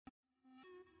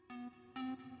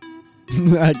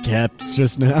I capped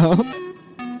just now.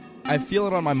 I feel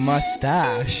it on my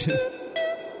mustache.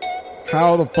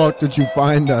 How the fuck did you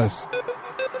find us?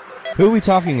 Who are we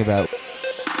talking about?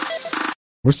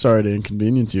 We're sorry to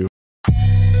inconvenience you.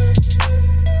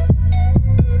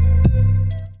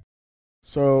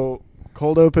 So,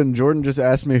 cold open, Jordan just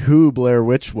asked me who Blair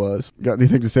Witch was. Got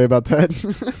anything to say about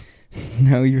that?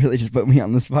 No, you really just put me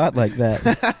on the spot like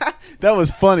that. That was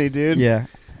funny, dude. Yeah.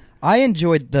 I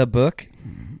enjoyed the book.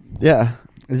 Yeah.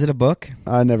 Is it a book?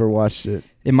 I never watched it.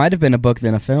 It might have been a book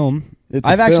than a film.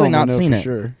 I've actually not seen it.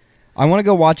 Sure. I want to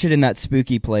go watch it in that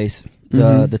spooky place,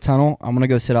 the tunnel. I'm going to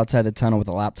go sit outside the tunnel with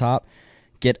a laptop.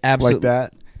 Get absolutely... Like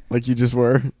that? Like you just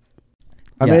were?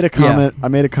 I Yeah. made a comment. Yeah. I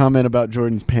made a comment about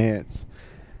Jordan's pants.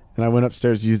 And I went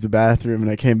upstairs to use the bathroom,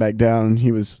 and I came back down, and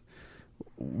he was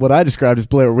what I described as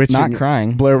Blair Witching. Not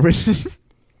crying. Blair Witching.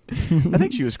 I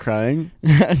think she was crying.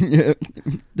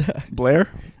 Blair?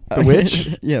 The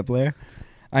witch? Yeah, Blair.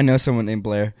 I know someone named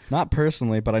Blair. Not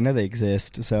personally, but I know they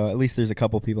exist, so at least there's a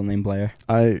couple people named Blair.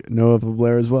 I know of a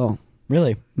Blair as well.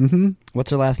 Really? Mm-hmm.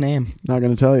 What's her last name? Not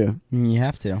going to tell you. You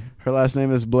have to. Her last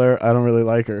name is Blair. I don't really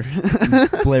like her.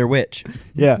 Blair Witch.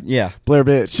 Yeah. Yeah. Blair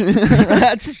bitch.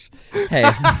 Hey.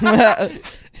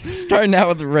 Starting out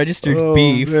with the registered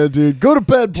beef. Yeah, dude. Go to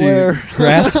bed, Blair. Dude,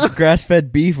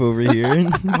 grass-fed beef over here.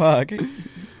 Fuck.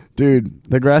 Dude,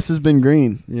 the grass has been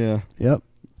green. Yeah. Yep.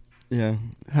 Yeah.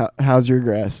 How's your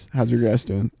grass? How's your grass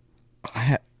doing?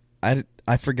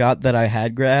 I forgot that I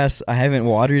had grass. I haven't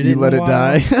watered it in a while. You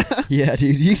let it die? Yeah,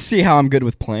 dude. You see how I'm good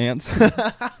with plants.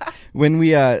 When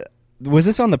we was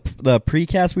this on the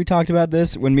precast we talked about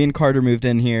this? When me and Carter moved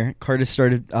in here, Carter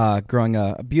started growing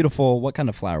a beautiful, what kind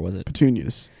of flower was it?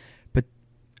 Petunias. But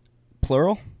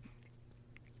plural?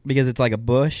 Because it's like a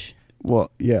bush?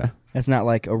 Well, yeah. It's not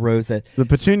like a rose that... The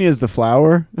petunia is the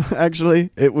flower, actually.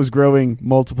 It was growing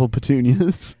multiple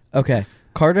petunias. Okay.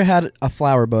 Carter had a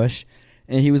flower bush,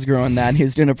 and he was growing that, and he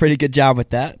was doing a pretty good job with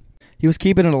that. He was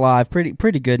keeping it alive,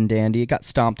 pretty good and dandy. It got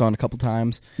stomped on a couple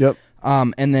times. Yep.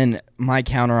 And then my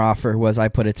counteroffer was I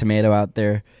put a tomato out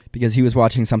there because he was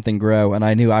watching something grow, and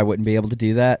I knew I wouldn't be able to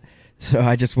do that. So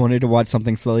I just wanted to watch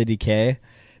something slowly decay,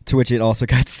 to which it also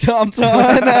got stomped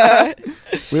on.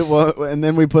 And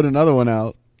then we put another one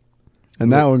out,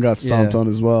 and that one got stomped on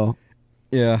as well.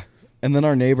 Yeah. And then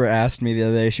our neighbor asked me the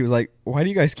other day, she was like, why do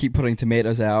you guys keep putting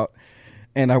tomatoes out?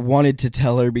 And I wanted to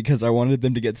tell her because I wanted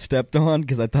them to get stepped on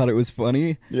because I thought it was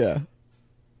funny. Yeah.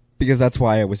 Because that's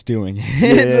why I was doing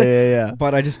it. Yeah.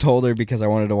 But I just told her because I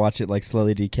wanted to watch it like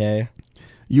slowly decay.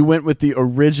 You went with the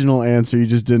original answer. You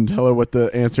just didn't tell her what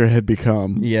the answer had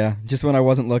become. Yeah. Just when I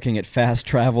wasn't looking at fast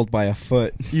traveled by a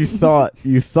foot. You thought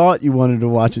you wanted to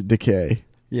watch it decay.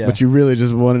 Yeah. But you really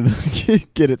just wanted to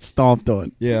get it stomped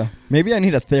on. Yeah. Maybe I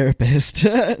need a therapist.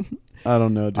 I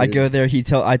don't know, dude. I go there,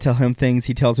 I tell him things,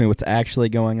 he tells me what's actually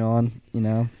going on, you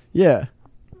know? Yeah.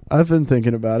 I've been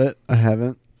thinking about it. I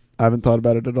haven't thought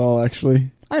about it at all,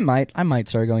 actually. I might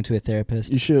start going to a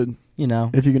therapist. You should. You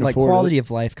know? If you can afford it. Like quality of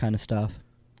life kind of stuff.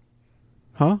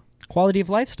 Huh? Quality of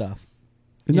life stuff.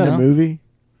 Isn't that a movie?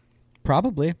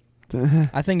 Probably.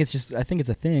 I think it's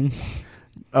a thing.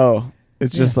 Oh,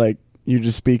 it's just like you're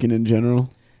just speaking in general?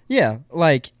 Yeah,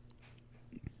 like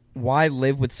why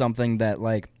live with something that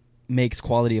like makes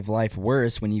quality of life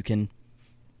worse when you can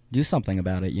do something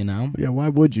about it, you know? Yeah, why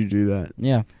would you do that?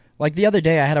 Yeah. Like the other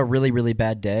day I had a really, really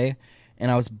bad day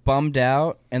and I was bummed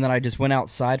out and then I just went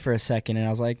outside for a second and I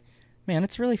was like, man,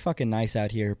 it's really fucking nice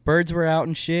out here. Birds were out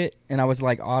and shit and I was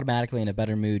like automatically in a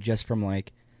better mood just from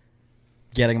like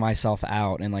getting myself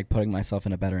out and like putting myself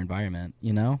in a better environment,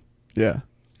 you know? Yeah.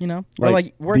 You know? Or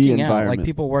like working out. Like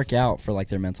people work out for like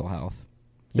their mental health.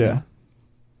 Yeah. Know?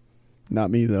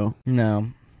 Not me though.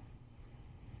 No.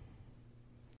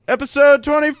 Episode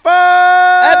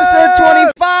 25! Episode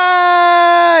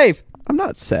 25! I'm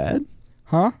not sad.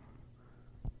 Huh?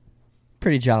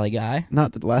 Pretty jolly guy.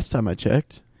 Not the last time I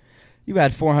checked. You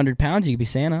add 400 pounds, you could be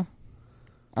Santa.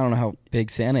 I don't know how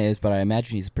big Santa is, but I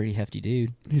imagine he's a pretty hefty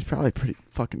dude. He's probably pretty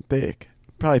fucking thick.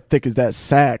 Probably thick as that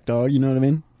sack, dog. You know what I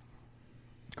mean?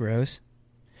 Gross.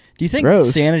 Do you think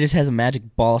Santa just has a magic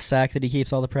ball sack that he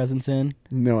keeps all the presents in?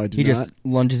 No, I do not. He just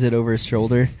lunges it over his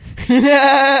shoulder. You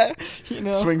know?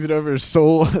 Swings it over his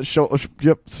shoulder.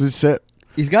 Yep, sit.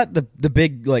 He's got the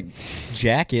big, like,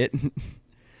 jacket.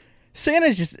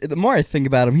 Santa's just, the more I think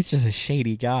about him, he's just a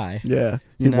shady guy. Yeah.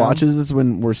 He watches us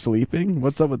when we're sleeping?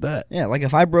 What's up with that? Yeah, like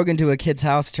if I broke into a kid's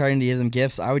house trying to give them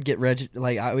gifts, I would get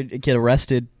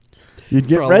arrested. You'd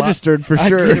get registered for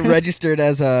sure. I'd get registered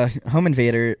as a home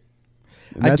invader.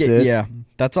 That's it. Yeah,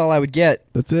 that's all I would get.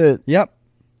 That's it. Yep.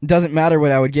 Doesn't matter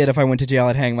what I would get if I went to jail.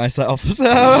 I'd hang myself. So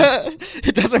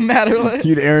it doesn't matter.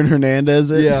 You'd Aaron Hernandez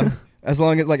it? Yeah. As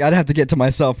long as I'd have to get to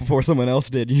myself before someone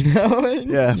else did,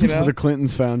 Yeah, You before the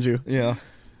Clintons found you. Yeah.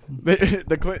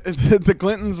 The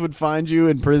Clintons would find you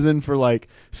in prison for like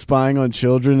spying on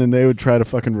children, and they would try to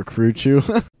fucking recruit you.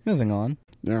 Moving on.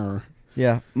 Yeah.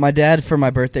 Yeah. My dad, for my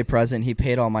birthday present, he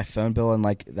paid all my phone bill and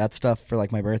like that stuff for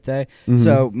like my birthday. Mhm.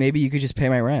 So maybe you could just pay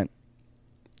my rent.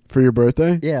 For your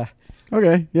birthday? Yeah.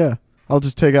 Okay, yeah. I'll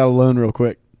just take out a loan real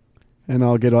quick, and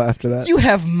I'll get after that. You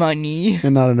have money.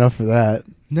 And not enough for that.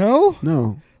 No?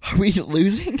 No. Are we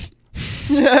losing?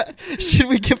 Should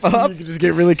we give up? You can just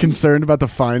get really concerned about the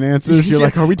finances. You're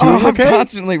like, are we doing okay? I'm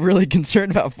constantly really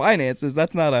concerned about finances.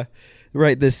 That's not a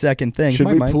right this second thing. Should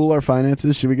we pool our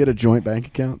finances? Should we get a joint bank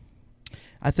account?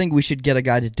 I think we should get a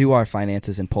guy to do our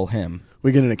finances and pull him.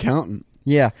 We get an accountant.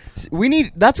 Yeah.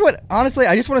 Honestly,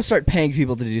 I just want to start paying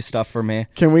people to do stuff for me.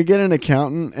 Can we get an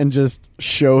accountant and just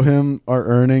show him our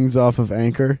earnings off of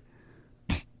Anchor?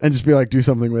 And just be like, do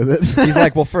something with it. He's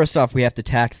like, well, first off, we have to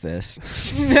tax this.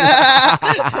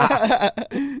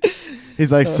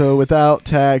 He's like, so without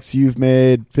tax, you've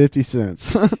made 50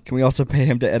 cents. Can we also pay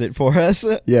him to edit for us?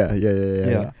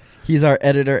 Yeah. He's our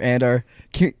editor and our...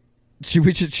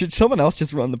 Should someone else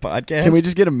just run the podcast? Can we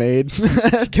just get a maid?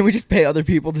 Can we just pay other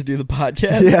people to do the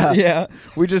podcast? Yeah.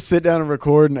 We just sit down and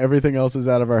record, and everything else is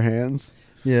out of our hands.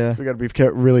 Yeah. We got to be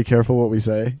really careful what we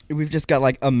say. We've just got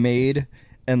like a maid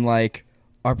and like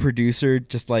our producer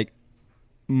just like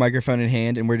microphone in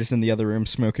hand, and we're just in the other room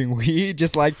smoking weed,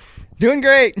 just like doing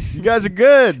great. You guys are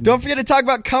good. Don't forget to talk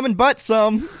about cum and butt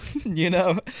some.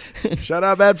 Shout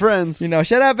out Bad Friends.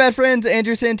 Shout out Bad Friends,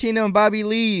 Andrew Santino and Bobby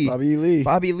Lee.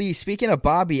 Bobby Lee. Speaking of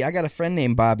Bobby, I got a friend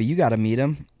named Bobby. You got to meet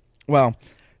him. Well,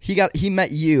 he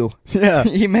met you. Yeah.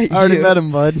 He met you. I already met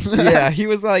him, bud. Yeah, he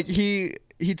was like, he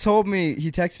told me,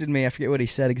 he texted me, I forget what he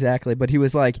said exactly, but he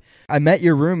was like, I met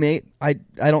your roommate. I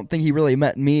don't think he really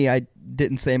met me. I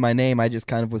didn't say my name. I just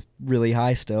kind of was really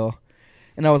high still.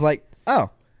 And I was like, oh,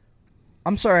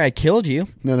 I'm sorry I killed you.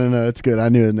 No, it's good. I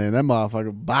knew his name. That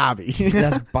motherfucker, Bobby.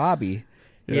 That's Bobby.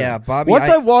 Yeah, Bobby. Once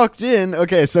I walked in,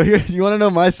 okay, so here, you want to know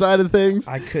my side of things?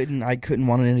 I couldn't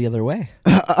want it any other way.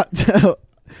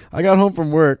 I got home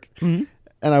from work, mm-hmm.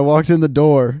 and I walked in the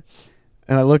door,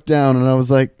 and I looked down, and I was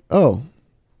like, oh,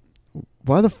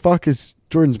 why the fuck is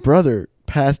Jordan's brother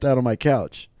passed out on my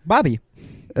couch? Bobby.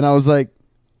 And I was like,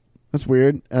 that's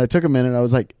weird. And I took a minute. I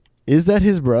was like, is that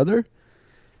his brother?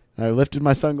 And I lifted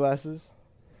my sunglasses,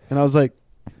 and I was like,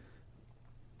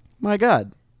 my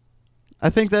God, I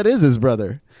think that is his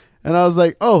brother. And I was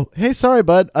like, oh, hey, sorry,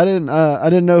 bud. I didn't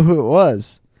know who it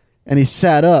was. And he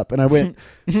sat up, and I went,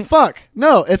 fuck,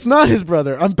 no, it's not his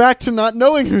brother. I'm back to not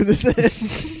knowing who this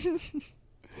is.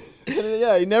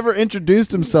 Yeah, he never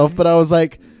introduced himself, but I was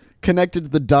like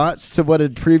connected the dots to what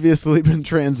had previously been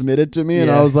transmitted to me, and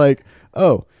I was like,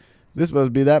 oh, this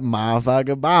must be that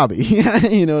motherfucker Bobby.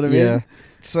 You know what I mean? Yeah.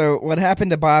 So what happened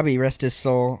to Bobby, rest his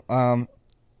soul, I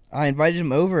invited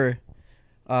him over,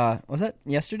 was that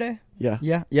yesterday? Yeah.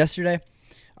 Yeah, yesterday.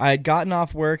 I had gotten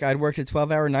off work. I'd worked a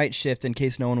 12-hour night shift. In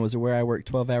case no one was aware, I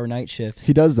worked 12-hour night shifts.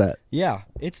 He does that. Yeah.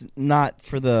 It's not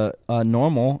for the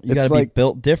normal. You got to like, be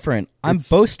built different. I'm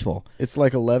boastful. It's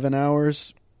like 11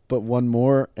 hours, but one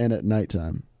more, and at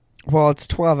nighttime. Well, it's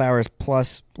 12 hours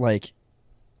plus like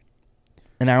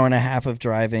an hour and a half of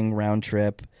driving round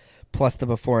trip, plus the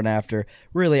before and after.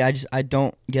 Really, I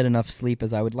don't get enough sleep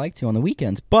as I would like to on the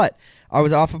weekends. But I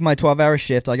was off of my 12-hour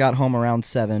shift. I got home around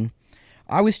 7.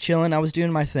 I was chilling. I was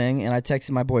doing my thing, and I texted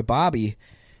my boy Bobby,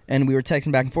 and we were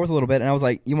texting back and forth a little bit, and I was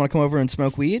like, you want to come over and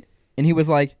smoke weed? And he was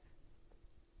like,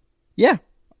 yeah,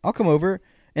 I'll come over.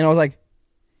 And I was like,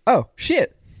 oh,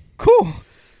 shit, cool.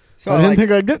 So I didn't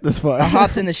think I'd get this far. I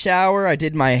hopped in the shower. I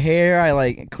did my hair. I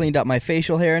like cleaned up my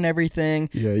facial hair and everything.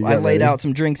 Yeah, I laid out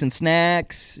some drinks and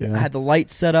snacks. Yeah. I had the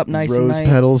lights set up nice and Rose nice.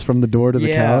 petals from the door to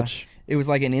the couch. It was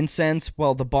like an incense.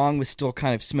 Well, the bong was still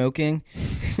kind of smoking.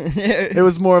 It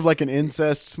was more of like an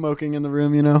incest smoking in the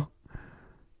room, you know?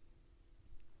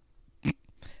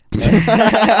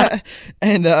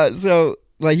 And so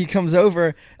like he comes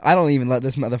over. I don't even let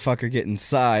this motherfucker get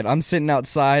inside. I'm sitting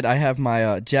outside. I have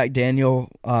my Jack Daniel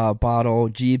bottle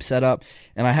Jeep set up,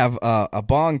 and I have a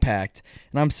bong packed,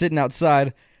 and I'm sitting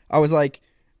outside. I was like,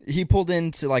 he pulled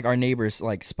into like our neighbor's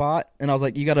like spot, and I was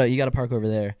like, you gotta park over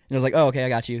there. And I was like, oh, okay, I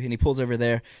got you. And he pulls over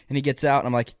there, and he gets out, and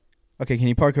I'm like, okay, can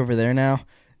you park over there now?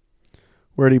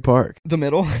 Where'd he park? The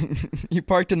middle. He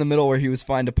parked in the middle where he was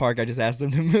fine to park. I just asked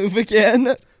him to move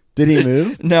again. Did he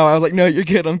move? No, I was like, no, you're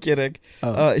good. I'm kidding.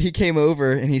 Oh. He came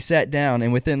over and he sat down,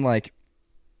 and within like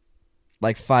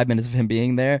like 5 minutes of him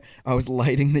being there, I was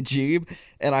lighting the Jeep,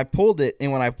 and I pulled it,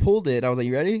 and when I pulled it, I was like,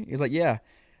 you ready? He was like, yeah.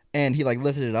 And he like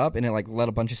lifted it up, and it like let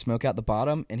a bunch of smoke out the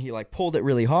bottom, and he like pulled it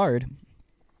really hard,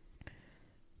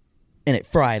 and it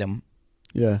fried him.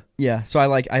 Yeah. Yeah, so I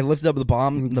lifted up the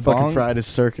fucking bong. fried his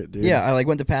circuit, dude. Yeah, I like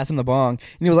went to pass him the bong,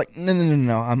 and he was like,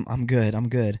 no, I'm good.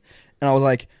 And I was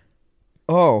like,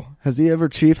 oh. Has he ever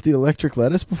chiefed the electric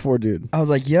lettuce before, dude? I was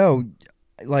like, yo,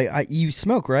 like you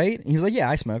smoke, right? And he was like, yeah,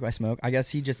 I smoke. I guess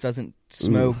he just doesn't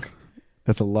smoke. Ooh,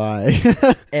 that's a lie.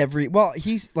 Well,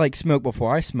 he's like smoked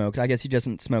before I smoked. I guess he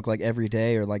doesn't smoke like every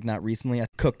day or like not recently. I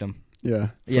cooked him. Yeah.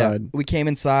 Fried. Yeah. We came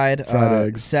inside, Fried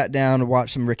eggs. sat down,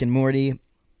 watched some Rick and Morty,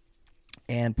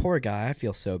 and poor guy, I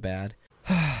feel so bad.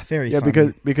 Very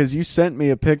funny. because you sent me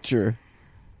a picture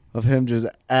of him just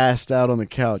assed out on the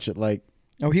couch at like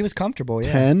he was comfortable.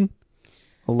 Yeah. 10,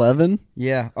 11.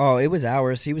 Yeah. Oh, it was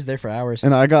hours. He was there for hours.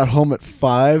 And I got home at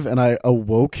 5, and I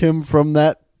awoke him from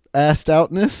that assed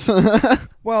outness.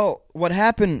 Well, what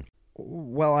happened?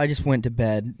 Well, I just went to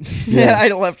bed. Yeah. I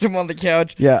left him on the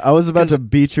couch. Yeah, I was about to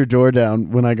beat your door down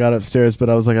when I got upstairs, but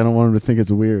I was like, I don't want him to think it's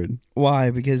weird.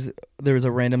 Why? Because there was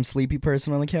a random sleepy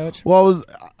person on the couch? Well,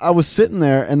 I was sitting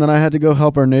there, and then I had to go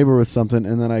help our neighbor with something,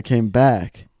 and then I came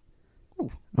back.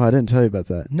 Ooh. Oh, I didn't tell you about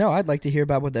that. No, I'd like to hear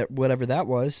about whatever that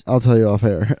was. I'll tell you off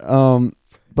air.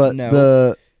 But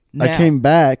No. I came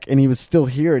back, and he was still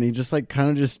here, and he just like kind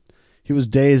of just he was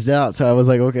dazed out. So I was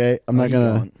like, okay, I'm not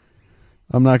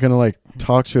gonna like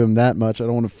talk to him that much. I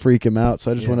don't want to freak him out.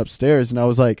 So I just went upstairs, and I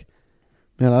was like,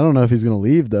 man, I don't know if he's gonna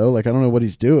leave though. Like I don't know what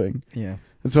he's doing. Yeah.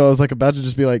 And so I was like about to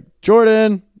just be like,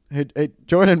 Jordan, hey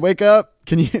Jordan, wake up!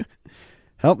 Can you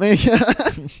help me?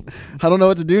 I don't know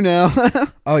what to do now.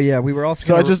 Oh yeah, we were also.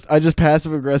 So I just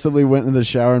passive aggressively went into the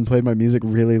shower and played my music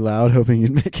really loud, hoping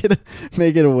you'd make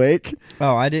it awake.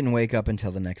 Oh, I didn't wake up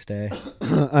until the next day.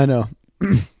 I know.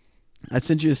 I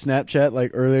sent you a Snapchat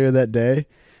like earlier that day,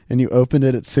 and you opened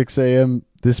it at 6 a.m.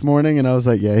 this morning, and I was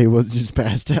like, yeah, he was just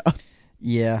passed out.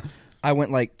 Yeah. I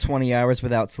went like 20 hours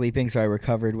without sleeping, so I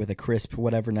recovered with a crisp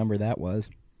whatever number that was.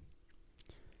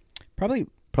 Probably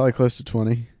close to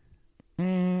 20.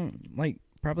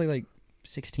 Probably like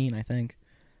 16, I think.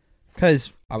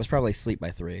 Because I was probably asleep by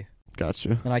 3.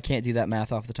 Gotcha. And I can't do that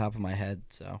math off the top of my head,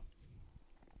 so.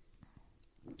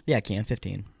 Yeah, I can.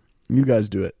 15. You guys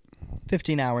do it.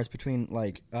 15 hours between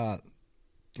like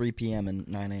 3 p.m. and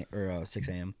 6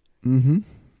 a.m. Mm-hmm.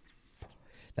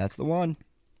 That's the one.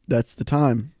 That's the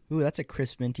time. Ooh, that's a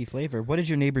crisp minty flavor. What did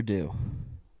your neighbor do?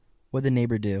 What did the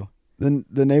neighbor do? Then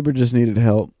the neighbor just needed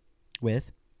help.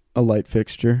 With? A light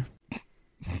fixture.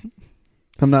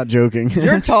 I'm not joking.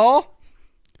 You're tall.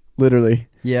 Literally.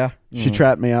 Yeah. She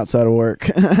trapped me outside of work.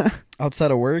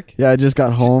 Outside of work? Yeah, I just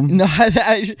got home. No,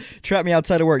 trapped me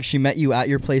outside of work. She met you at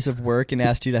your place of work and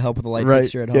asked you to help with the light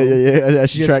fixture at home. Yeah.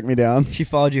 She tracked me down. She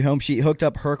followed you home. She hooked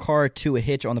up her car to a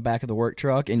hitch on the back of the work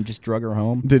truck and just drug her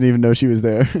home. Didn't even know she was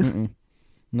there.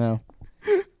 No.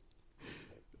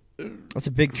 That's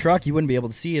a big truck. You wouldn't be able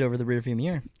to see it over the rearview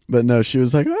mirror. But no, she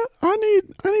was like, I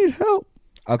need help.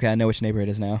 Okay, I know which neighbor it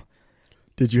is now.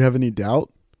 Did you have any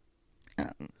doubt?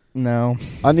 No.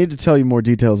 I need to tell you more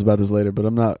details about this later, but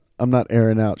I'm not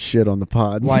airing out shit on the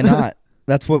pod. Why not?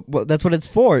 That's what it's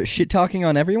for. Shit talking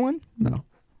on everyone? No.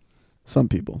 Some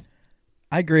people.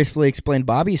 I gracefully explained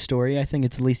Bobby's story. I think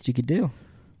it's the least you could do.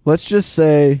 Let's just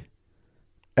say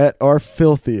at our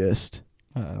filthiest,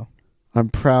 Uh-oh. I'm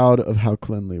proud of how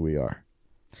cleanly we are.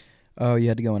 Oh, you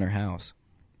had to go in her house.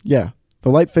 Yeah. The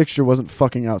light fixture wasn't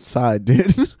fucking outside,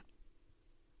 dude.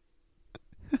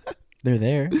 They're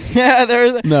there. Yeah,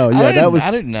 there's. No, yeah,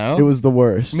 I didn't know. It was the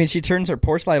worst. I mean, she turns her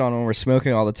porch light on when we're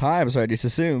smoking all the time, so I just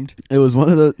assumed. It was one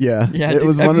of the It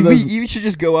was one of those. You should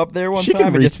just go up there one she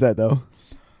time. Can reach that though.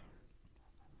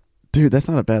 Dude, that's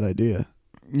not a bad idea.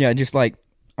 Yeah, just like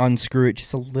unscrew it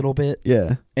just a little bit.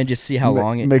 Yeah, and just see how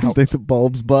long it. Make them think the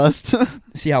bulbs bust.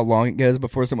 See how long it goes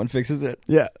before someone fixes it.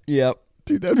 Yeah. Yep.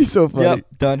 Dude, that'd be so funny. Yep.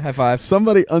 Done. High five.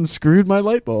 Somebody unscrewed my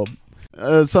light bulb.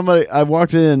 I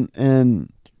walked in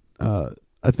and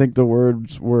I think the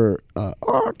words were,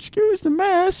 excuse the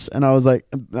mess. And I was like,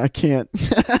 I can't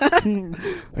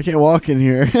walk in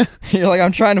here. You're like,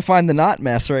 I'm trying to find the not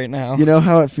mess right now. You know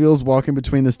how it feels walking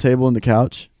between this table and the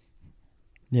couch?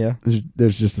 Yeah.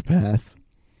 There's just a path.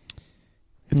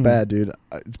 It's bad, dude.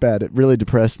 It's bad. It really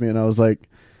depressed me. And I was like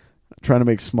trying to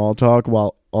make small talk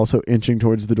while also inching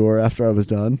towards the door after I was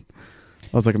done.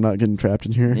 I was like, I'm not getting trapped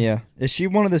in here. Yeah. Is she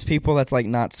one of those people that's like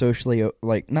not socially,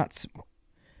 like not...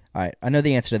 All right, I know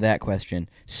the answer to that question.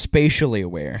 Spatially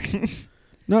aware.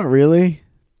 Not really.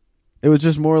 It was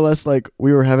just more or less like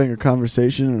we were having a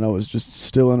conversation and I was just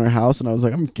still in her house and I was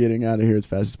like, I'm getting out of here as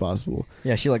fast as possible.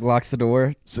 Yeah, she like locks the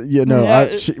door. So she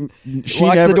Locks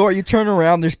never, the door. You turn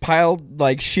around. There's piled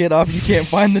like shit up. You can't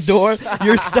find the door.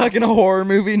 You're stuck in a horror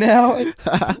movie now.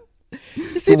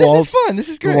 You see, this is fun. This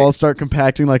is great. The walls start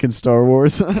compacting like in Star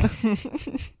Wars.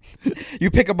 You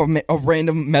pick up a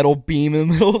random metal beam in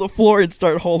the middle of the floor and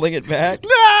start holding it back.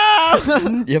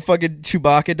 No! Yeah, fucking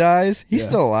Chewbacca dies. He's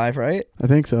still alive, right? I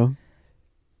think so.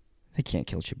 They can't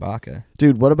kill Chewbacca.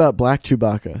 Dude, what about Black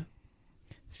Chewbacca?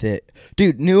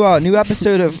 Dude, new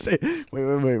episode of...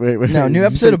 Wait. No, new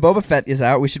episode of Boba Fett is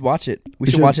out. We should watch it. We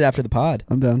should watch it after the pod.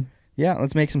 I'm down. Yeah,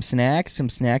 let's make some snacks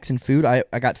and food. I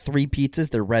got 3 pizzas.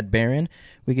 They're Red Baron.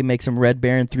 We can make some Red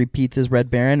Baron, 3 pizzas, Red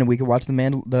Baron, and we can watch the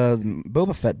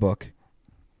Boba Fett book.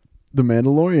 The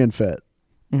Mandalorian Fett.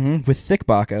 Mm-hmm. With Thick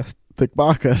Baka. Thick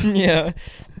Baka. Yeah.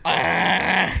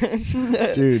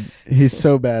 Dude, he's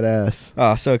so badass.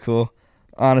 Oh, so cool.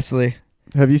 Honestly.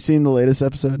 Have you seen the latest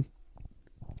episode?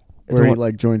 Where he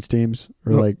like joins teams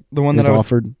or like the one is that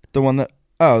offered? The one that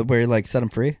where he like set him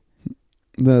free?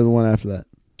 The one after that.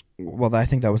 Well, I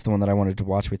think that was the one that I wanted to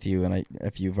watch with you, and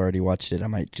if you've already watched it, I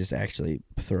might just actually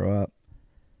throw up.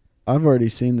 I've already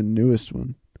seen the newest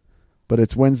one, but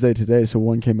it's Wednesday today, so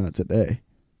one came out today.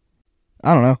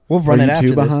 I don't know. We'll run it after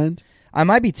this. Are you 2 behind? I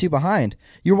might be 2 behind.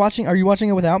 Are you watching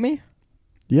it without me?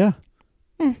 Yeah.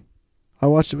 I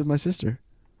watched it with my sister.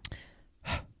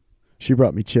 She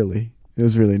brought me chili. It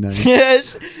was really nice.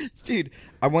 Yes. Dude,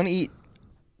 I want to eat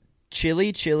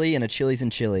chili, and a Chili's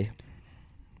and chili.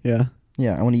 Yeah?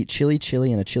 Yeah, I want to eat chili,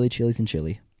 and a Chili's and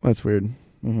chili. That's weird.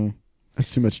 Mm-hmm.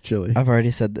 That's too much chili. I've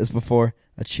already said this before.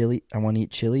 I want to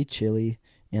eat chili,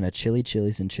 and a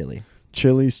Chili's and chili.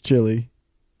 Chili's chili.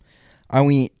 I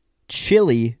want to eat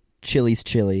Chili's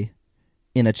chili,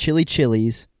 in a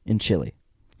Chili's and chili.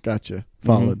 Gotcha.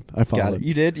 Followed. Mm-hmm. I followed. Got it.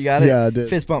 You did? You got it? Yeah, I did.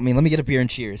 Fist bump me. Let me get a beer and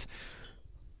cheers.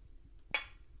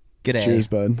 Good day. Cheers,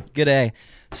 bud. Good day.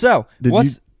 So, No,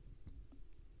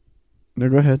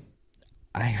 go ahead.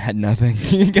 I had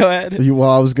nothing. Go ahead. Well,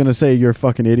 I was going to say you're a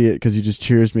fucking idiot because you just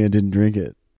cheersed me and didn't drink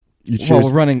it. You cheers. Well,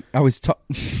 we're running. I was... I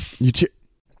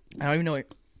don't even know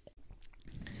it.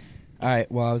 All right.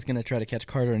 Well, I was going to try to catch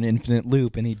Carter in an infinite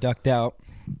loop, and he ducked out.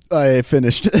 I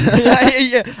finished.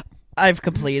 Yeah. I've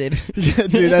completed. Yeah,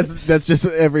 dude, that's just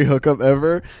every hookup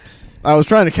ever. I was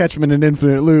trying to catch him in an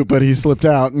infinite loop, but he slipped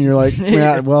out, and you're like,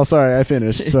 well, sorry, I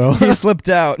finished. So he slipped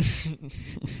out.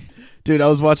 Dude, I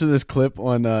was watching this clip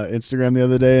on Instagram the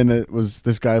other day, and it was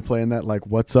this guy playing that like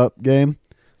 "What's Up" game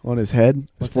on his head,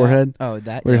 his forehead. That? Oh,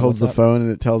 that. Where he holds the phone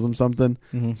and it tells him something.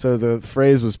 Mm-hmm. So the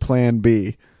phrase was Plan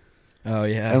B. Oh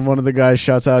yeah. And one of the guys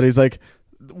shouts out, he's like,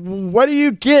 "What do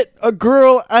you get a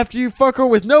girl after you fuck her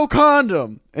with no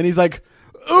condom?" And he's like,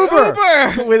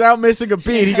 Uber! Without missing a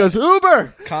beat. He goes,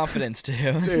 Uber! Confidence,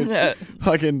 too. Dude,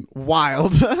 fucking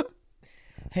wild.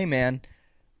 Hey, man.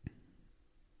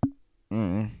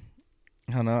 I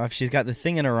don't know. If she's got the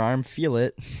thing in her arm, feel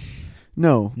it.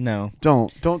 No.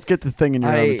 Don't get the thing in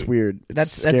your arm. It's weird.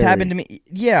 That's happened to me.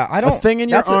 Yeah, I don't. A thing in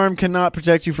your arm cannot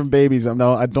protect you from babies. I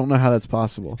don't know how that's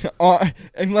possible.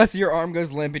 Unless your arm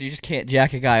goes limp and you just can't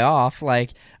jack a guy off.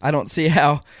 Like, I don't see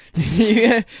how.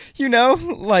 You know,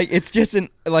 like it's just an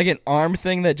arm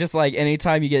thing that just like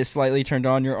anytime you get slightly turned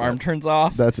on, your arm turns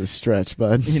off. That's a stretch,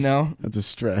 bud. You know, that's a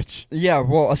stretch. Yeah,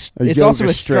 well, it's also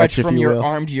a stretch from your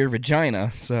arm to your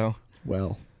vagina. So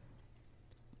well.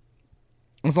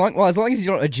 As long as you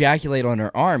don't ejaculate on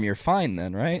her arm, you're fine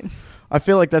then, right? I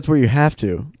feel like that's where you have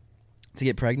to. To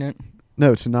get pregnant?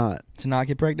 No, to not. To not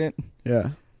get pregnant?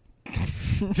 Yeah.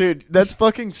 Dude, that's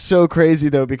fucking so crazy,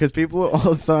 though, because people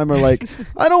all the time are like,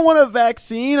 I don't want a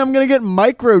vaccine. I'm going to get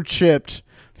microchipped.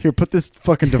 Here, put this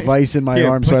fucking device in my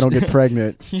arm so I don't get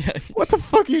pregnant. Yeah. What the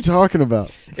fuck are you talking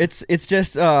about? It's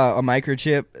just a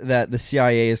microchip that the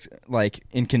CIA is, like,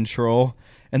 in control.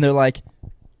 And they're like,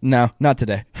 no, not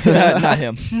today. Not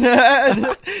him.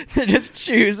 They're just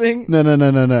choosing.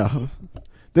 No.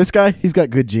 This guy, he's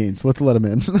got good genes. Let's let him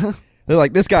in. They're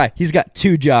like, this guy, he's got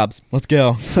 2 jobs. Let's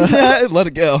go. Let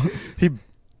it go.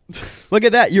 Look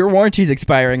at that. Your warranty's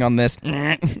expiring on this.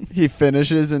 He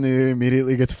finishes and he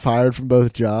immediately gets fired from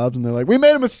both jobs. And they're like, we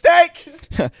made a mistake.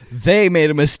 They made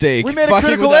a mistake. We made a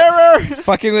critical error.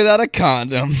 Fucking without a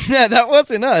condom. Yeah, that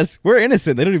wasn't us. We're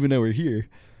innocent. They don't even know we're here.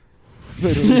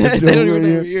 They don't even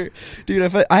know we're here. Dude,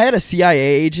 if I had a CIA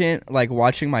agent like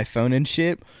watching my phone and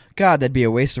shit, God, that'd be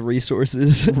a waste of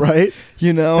resources. Right?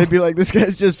 You know? They'd be like, this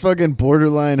guy's just fucking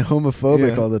borderline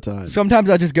homophobic Yeah. all the time. Sometimes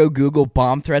I'll just go Google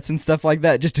bomb threats and stuff like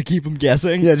that just to keep them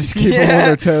guessing. Yeah, just keep them on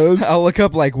their toes. I'll look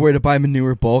up like where to buy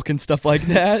manure bulk and stuff like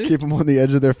that. Keep them on the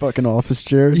edge of their fucking office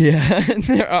chairs. Yeah, in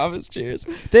their office chairs.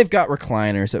 They've got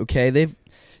recliners, okay? The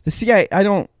CIA,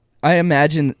 I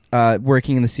imagine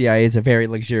working in the CIA is a very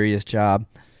luxurious job.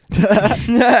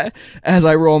 As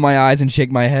I roll my eyes and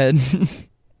shake my head.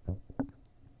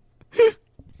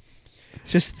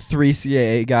 It's just 3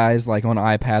 CIA guys like on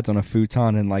iPads on a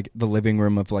futon in like the living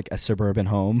room of like a suburban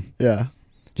home. Yeah.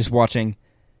 Just watching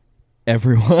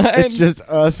everyone. It's just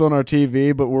us on our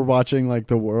TV, but we're watching like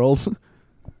the world.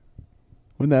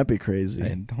 Wouldn't that be crazy?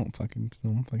 And don't fucking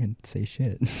say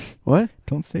shit. What?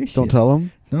 Don't say shit. Don't tell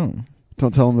them? No.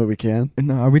 Don't tell them that we can?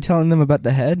 No, are we telling them about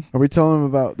the head? Are we telling them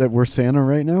about that we're Santa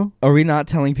right now? Are we not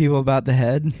telling people about the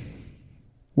head?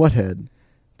 What head?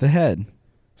 The head.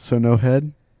 So no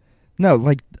head? No,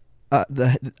 like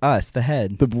the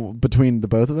head. Between the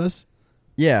both of us?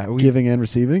 Yeah. Giving and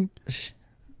receiving? Are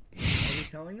we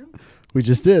telling them? We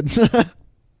just did.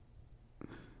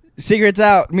 Secret's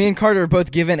out. Me and Carter are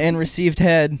both given and received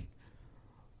head.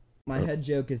 My head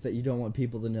joke is that you don't want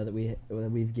people to know that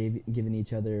we've given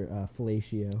each other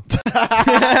fellatio.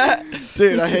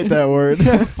 Dude, I hate that word.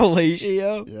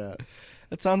 Fellatio? Yeah.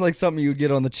 That sounds like something you would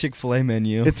get on the Chick-fil-A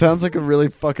menu. It sounds like a really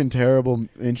fucking terrible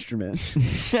instrument.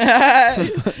 It's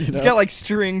got like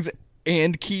strings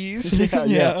and keys.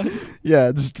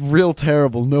 Yeah, just real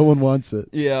terrible. No one wants it.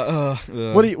 Yeah.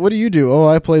 What do you do? Oh,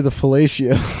 I play the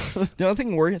fellatio. The only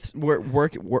thing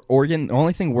the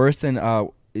only thing worse than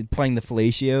playing the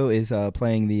fellatio is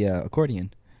playing the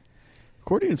accordion.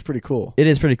 Accordion's pretty cool. It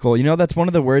is pretty cool. You know, that's one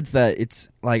of the words that it's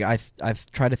like I've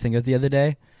tried to think of the other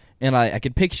day, and I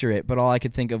could picture it, but all I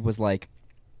could think of was like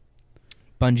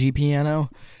bungee piano.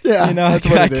 Yeah, you know, that's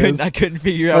what it is. I couldn't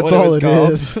figure out That's what all it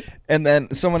was is. called. And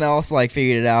then someone else like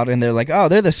figured it out, and they're like, "Oh,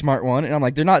 they're the smart one." And I'm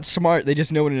like, "They're not smart. They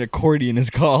just know what an accordion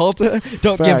is called."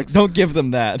 Don't give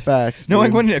them that. Facts. Knowing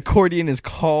dude. what an accordion is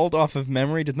called off of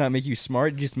memory does not make you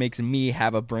smart. It just makes me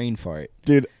have a brain fart.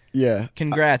 Dude, yeah.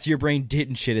 Congrats, your brain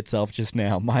didn't shit itself just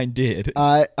now. Mine did.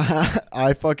 I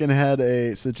fucking had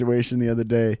a situation the other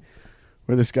day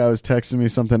where this guy was texting me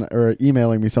something or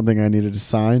emailing me something I needed to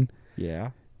sign.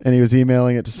 Yeah. And he was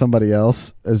emailing it to somebody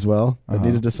else as well that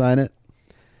needed to sign it.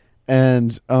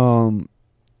 And so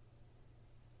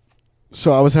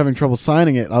I was having trouble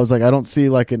signing it. I was like, I don't see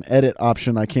like an edit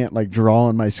option. I can't like draw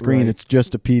on my screen. Right. It's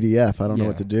just a PDF. I don't know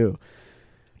what to do.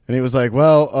 And he was like,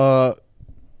 well,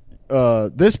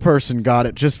 this person got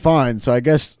it just fine. So I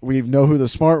guess we know who the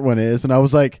smart one is. And I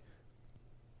was like,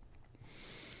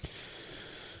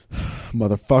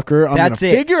 motherfucker, I'm going to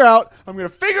figure out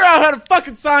how to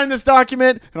fucking sign this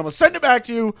document, and I'm going to send it back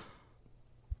to you.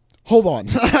 Hold on.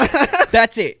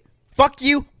 That's it. Fuck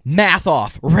you. Math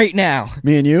off right now.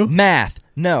 Me and you? Math.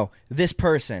 No, this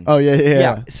person. Oh,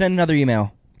 yeah. Send another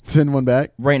email. Send one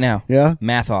back? Right now. Yeah?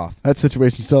 Math off. That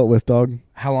situation's dealt with, dog.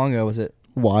 How long ago was it?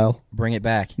 A while. Bring it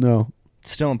back. No.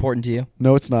 It's still important to you?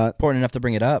 No, it's not. Important enough to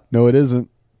bring it up? No, it isn't.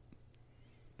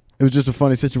 It was just a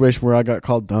funny situation where I got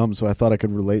called dumb, so I thought I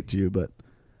could relate to you, but...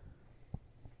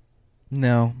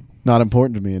 No. Not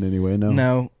important to me in any way, no.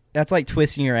 No. That's like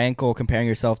twisting your ankle comparing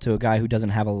yourself to a guy who doesn't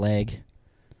have a leg.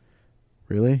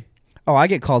 Really? Oh, I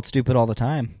get called stupid all the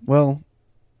time. Well...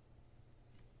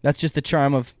 That's just the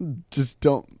charm of... Just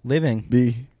don't... living.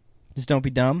 Just don't be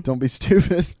dumb. Don't be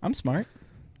stupid. I'm smart.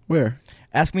 Where?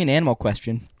 Ask me an animal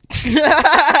question.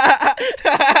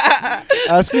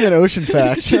 Ask me an ocean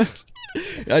fact.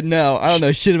 No, I don't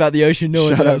know shit about the ocean. No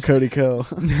one Shout knows. out Cody Co.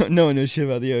 No one knows shit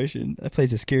about the ocean. That place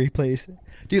is a scary place.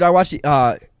 Dude, I watched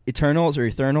Eternals or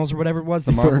whatever it was.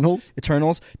 The Eternals?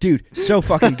 Eternals. Dude, so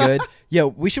fucking good. Yo,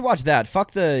 we should watch that.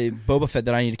 Fuck the Boba Fett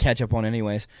that I need to catch up on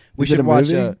anyways. We should watch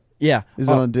yeah. Is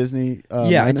it on Disney?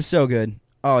 Yeah, Minus? it's so good.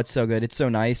 Oh, it's so good. It's so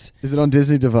nice. Is it on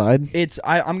Disney Divide?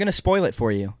 I'm going to spoil it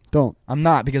for you. Don't. I'm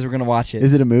not because we're going to watch it.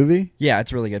 Is it a movie? Yeah,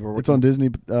 it's really good. It's on Disney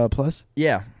Plus?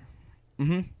 Yeah.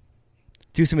 Mm-hmm.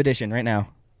 Do some addition right now.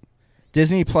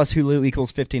 Disney plus Hulu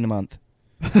equals $15 a month.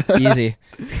 Easy.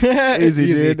 Easy,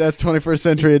 dude. That's 21st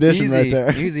century edition right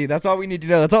there. Easy. That's all we need to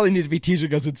know. That's all they need to be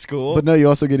teaching us at school. But no, you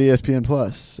also get ESPN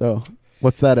Plus. So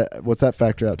what's that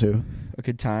factor out to? A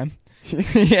good time.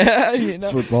 Yeah, you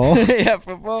know. Football. Yeah,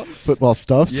 football. Football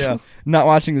stuffs. Yeah. Not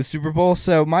watching the Super Bowl,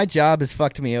 so my job has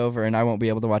fucked me over, and I won't be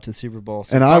able to watch the Super Bowl.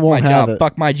 So and I won't have it.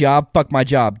 Fuck my job. Fuck my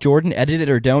job. Jordan, edit it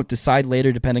or don't. Decide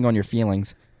later, depending on your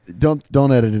feelings. Don't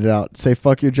edit it out. Say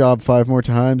fuck your job 5 more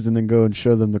times, and then go and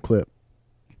show them the clip.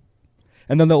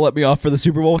 and then they'll let me off for the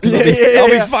Super Bowl because Yeah, I'll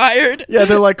be fired. Yeah,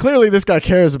 they're like, clearly this guy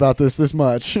cares about this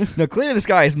much. No, clearly this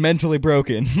guy is mentally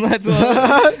broken.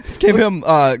 Let's give him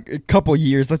a couple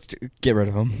years. Let's get rid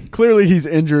of him. Clearly he's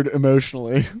injured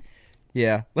emotionally.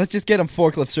 Yeah, let's just get him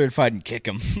forklift certified and kick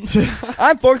him.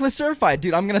 I'm forklift certified,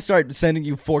 dude. I'm gonna start sending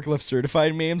you forklift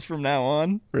certified memes from now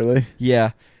on. Really?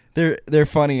 Yeah, they're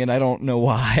funny, and I don't know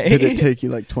why. Did it take you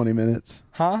like 20 minutes?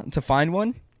 Huh? To find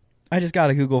one? I just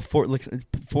gotta Google To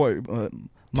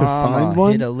find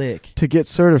one? Hit a lick. To get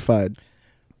certified.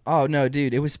 Oh no,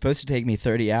 dude! It was supposed to take me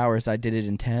 30 hours. I did it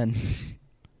in 10.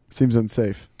 Seems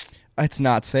unsafe. It's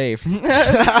not safe.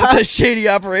 It's a shady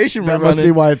operation we're That must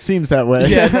running. be why it seems that way.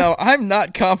 Yeah, no, I'm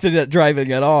not confident at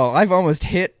driving at all. I've almost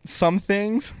hit some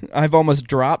things. I've almost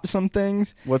dropped some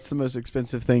things. What's the most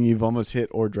expensive thing you've almost hit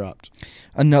or dropped?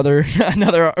 Another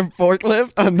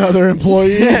forklift. Another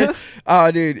employee? Oh,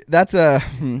 dude, that's a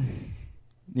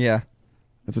yeah.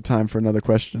 That's a time for another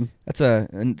question. That's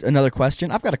another question.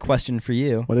 I've got a question for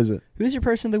you. What is it? Who's your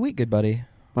person of the week, good buddy?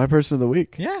 My person of the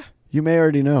week? Yeah. You may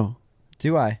already know.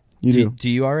 Do I? You do. Do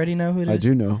you already know who it is? I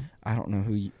do know. I don't know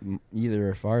who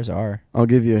either of ours are. I'll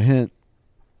give you a hint.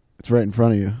 It's right in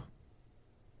front of you.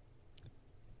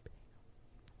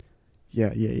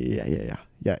 Yeah.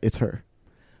 Yeah, it's her.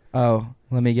 Oh,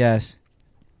 let me guess.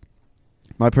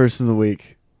 My person of the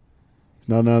week is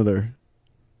none other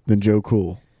than Joe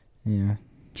Cool, Yeah.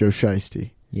 Joe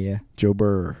Shiesty, Yeah. Joe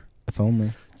Burr. If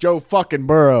only. Joe fucking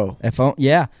Burrow.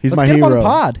 Yeah. He's Let's my get him on the hero.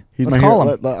 pod. He's Let's my call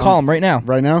hero. him. Call him right now.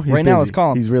 Right now? He's Right now, busy. let's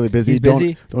call him. He's really busy. He's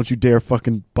busy. Don't you dare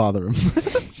fucking bother him.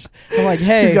 I'm like,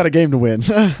 hey. He's got a game to win.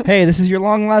 Hey, this is your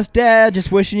long lost dad.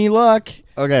 Just wishing you luck.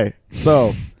 Okay,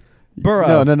 so.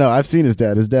 Burrow. No. I've seen his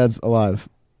dad. His dad's alive.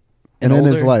 And in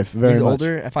older? his life, very He's much.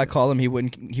 older. If I call him, he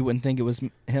wouldn't think it was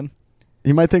him.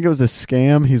 He might think it was a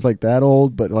scam. He's like that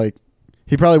old, but like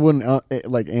he probably wouldn't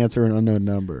like answer an unknown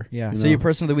number. Yeah. you So know? your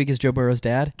person of the week is Joe Burrow's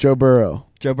dad? Joe Burrow.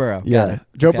 Joe Burrow. Yeah. Got it.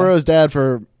 Joe Okay. Burrow's dad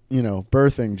for,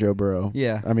 birthing Joe Burrow.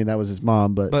 Yeah. I mean, that was his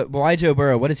mom, but But why Joe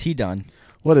Burrow? What has he done?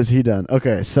 what has he done?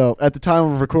 Okay, so at the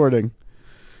time of recording,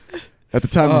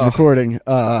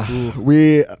 Ooh.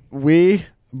 we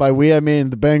by we I mean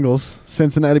the Bengals,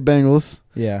 Cincinnati Bengals,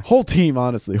 Yeah. whole team,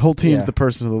 honestly, whole team's Yeah. the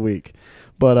person of the week.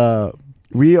 But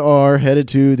we are headed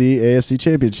to the AFC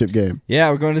Championship game. Yeah,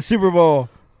 we're going to Super Bowl.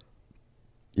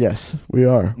 Yes, we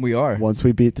are. We are. Once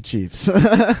we beat the Chiefs.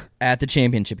 At the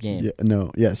championship game. Yeah,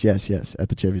 no, yes, at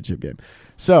the championship game.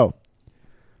 So,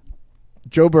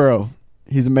 Joe Burrow,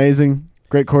 he's amazing,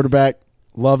 great quarterback,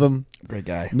 love him. Great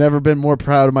guy. Never been more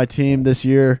proud of my team this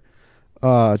year.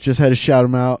 Just had to shout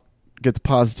him out, get the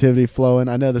positivity flowing.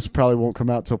 I know this probably won't come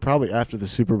out till probably after the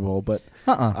Super Bowl, but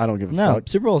I don't give a No, fuck.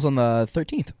 Super Bowl's on the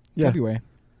 13th Yeah. February.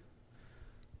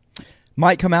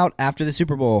 Might come out after the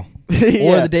Super Bowl.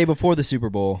 Yeah. Or the day before the Super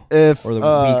Bowl. If or the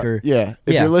week or- If Yeah.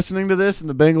 you're listening to this and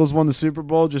the Bengals won the Super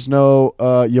Bowl, just know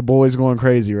your boy's going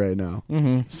crazy right now.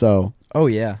 Mm-hmm. So, Oh,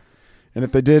 yeah. and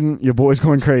if they didn't, your boy's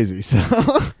going crazy. So,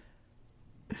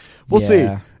 we'll see.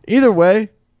 Yeah. Either way,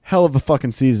 hell of a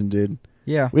fucking season, dude.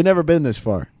 Yeah. We never been this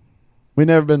far. Dude.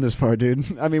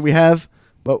 I mean, we have,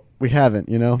 but we haven't,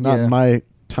 Not Yeah. in my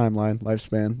timeline,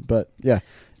 lifespan. But, yeah.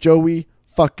 Joey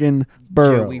fucking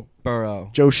Burrow. Joey Burrow.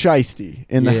 Joe Shiesty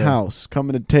in the Yeah. house,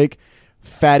 coming to take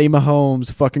Fatty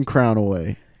Mahomes' fucking crown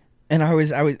away. And I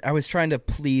was trying to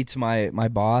plead to my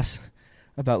boss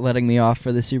about letting me off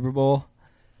for the Super Bowl.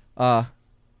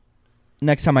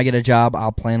 Next time I get a job,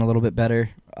 I'll plan a little bit better.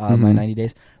 My Mhm. 90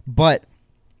 days. But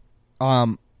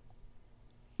my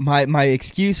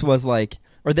excuse was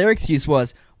their excuse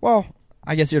was, well,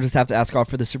 I guess you'll just have to ask off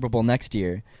for the Super Bowl next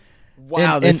year.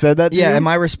 Wow, they said that to you? Yeah, and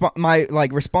my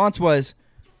response was,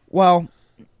 well,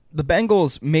 the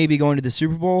Bengals may be going to the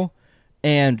Super Bowl,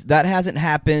 and that hasn't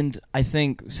happened, I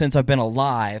think, since I've been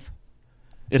alive.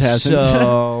 It hasn't.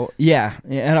 So, yeah.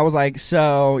 And I was like,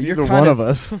 so you're Either kind one of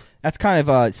us. That's kind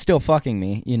of still fucking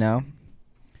me, You going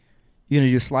to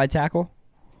do slide tackle?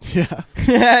 Yeah.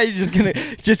 You're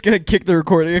just gonna kick the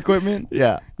recording equipment?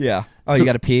 Yeah. Yeah. Oh, you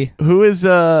got to pee? Who is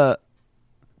your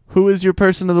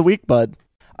person of the week, bud?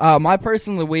 My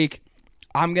person of the week,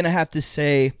 I'm going to have to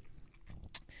say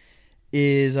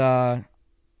is a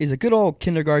good old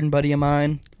kindergarten buddy of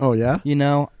mine. Oh, yeah?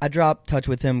 I dropped touch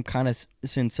with him kind of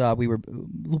since we were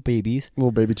little babies.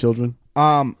 Little baby children.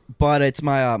 But it's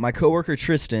my coworker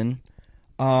Tristan.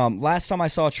 Last time I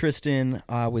saw Tristan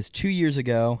was 2 years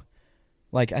ago.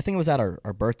 I think it was at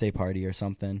our birthday party or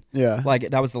something. Yeah.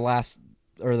 That was the last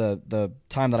or the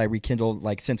time that I rekindled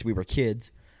since we were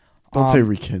kids. Don't say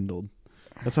rekindled.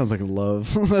 That sounds like a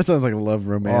love. That sounds like a love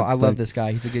romance. I love this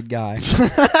guy. He's a good guy.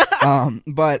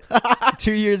 But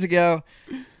 2 years ago,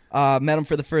 Met him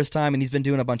for the first time, and he's been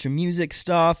doing a bunch of music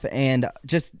stuff. And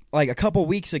just like a couple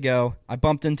weeks ago, I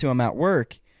bumped into him at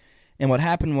work. And what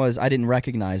happened was I didn't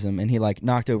recognize him, and he like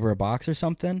knocked over a box or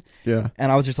something. Yeah.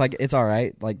 And I was just like, it's all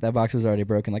right. Like that box was already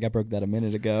broken. Like I broke that a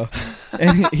minute ago.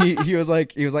 And he was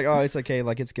like, oh, it's okay.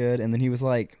 Like it's good. And then he was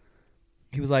like,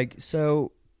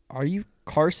 so are you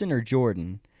Carson or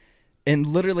Jordan? And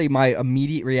literally my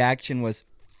immediate reaction was,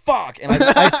 fuck. And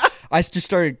I just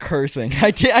started cursing.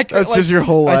 That's like, just your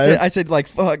whole life. I said like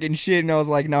fucking shit, and I was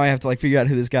like, now I have to like figure out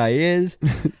who this guy is.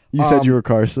 You said you were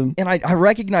Carson, and I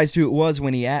recognized who it was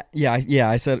when he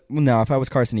I said, well, no, if I was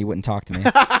Carson, he wouldn't talk to me.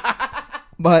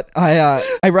 But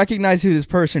I recognized who this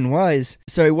person was,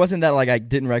 so it wasn't that like I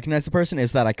didn't recognize the person;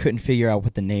 it's that I couldn't figure out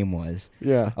what the name was.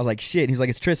 Yeah, I was like, shit. And he was like,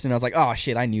 it's Tristan. I was like, oh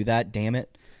shit, I knew that. Damn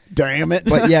it.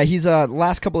 But yeah, he's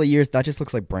last couple of years. That just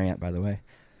looks like Brant, by the way.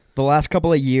 The last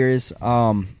couple of years,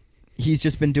 he's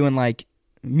just been doing like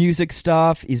music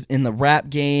stuff. He's in the rap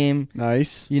game.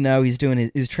 Nice. You know, he's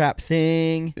doing his trap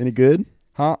thing. Any good?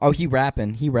 Huh? Oh, he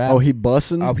rapping. He rapping. Oh, he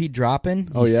bussing? Oh, he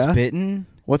dropping. Oh, He's yeah? spitting.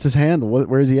 What's his handle?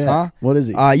 Where is he at? Huh? What is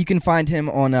he? You can find him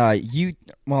on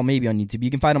maybe on YouTube. You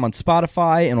can find him on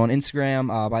Spotify and on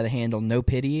Instagram by the handle No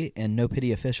Pity and No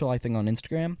Pity Official, I think, on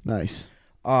Instagram. Nice.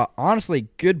 Honestly,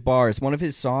 good bars. One of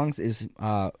his songs is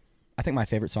I think my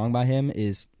favorite song by him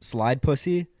is Slide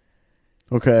Pussy.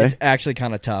 Okay. It's actually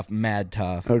kind of tough, mad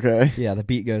tough. Okay. Yeah, the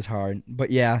beat goes hard. But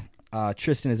yeah,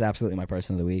 Tristan is absolutely my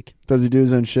person of the week. Does he do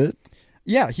his own shit?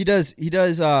 Yeah, he does. He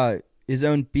does his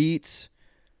own beats.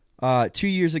 2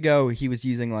 years ago, he was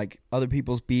using like other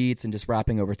people's beats and just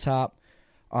rapping over top.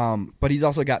 But he's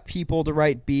also got people to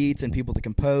write beats and people to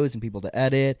compose and people to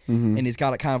edit. Mm-hmm. And he's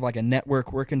got a kind of like a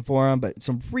network working for him, but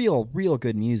some real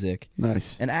good music.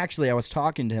 Nice. And actually, I was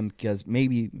talking to him because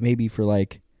maybe for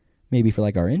like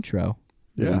our intro,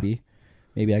 Yeah.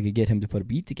 maybe I could get him to put a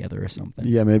beat together or something.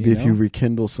 Yeah, maybe if know? you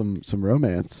rekindle some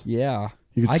romance. Yeah.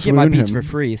 You could I get my swoon beats him. for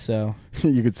free, so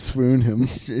You could swoon him.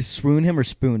 swoon him or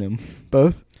spoon him.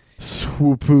 Both?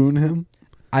 Swoopoon him?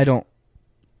 I don't.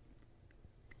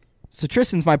 So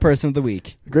Tristan's my person of the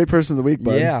week. Great person of the week,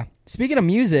 bud. Yeah. Speaking of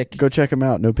music, Go check him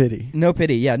out. No pity. No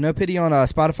Pity. Yeah, No Pity on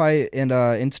Spotify and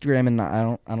Instagram, and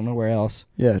I don't know where else.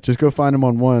 Yeah, just go find him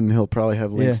on one. He'll probably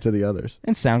have links to the others.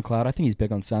 And SoundCloud. I think he's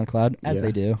big on SoundCloud, as Yeah.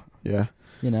 they do. Yeah.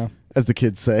 You know. As the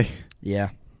kids say.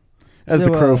 Yeah. As So,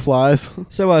 the crow flies.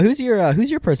 So who's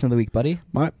your person of the week, buddy?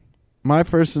 My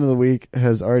person of the week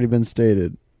has already been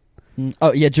stated.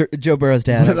 Oh yeah, Joe Burrow's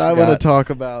dad. But I want to talk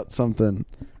about something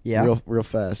Yeah. real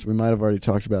fast. We might have already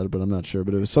talked about it, but I'm not sure.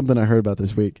 But it was something I heard about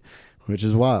this week, which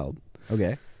is wild.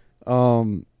 Okay.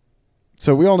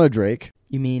 So we all know Drake.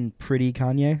 You mean Pretty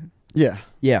Kanye? Yeah.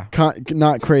 Yeah.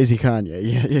 Not crazy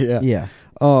Kanye. Yeah. Yeah.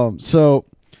 So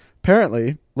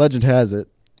apparently, legend has it,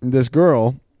 this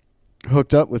girl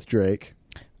hooked up with Drake.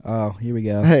 Oh, here we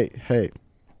go. Hey.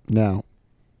 Now,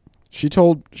 she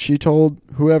told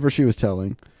whoever she was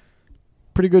telling,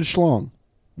 pretty good schlong.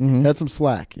 Mm-hmm. Had some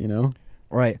slack, you know?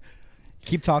 Right.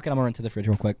 Keep talking. I'm going to run to the fridge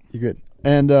real quick. You're good.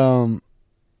 And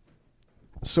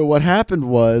so what happened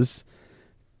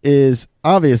is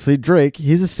obviously Drake,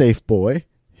 he's a safe boy.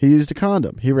 He used a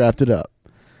condom. He wrapped it up.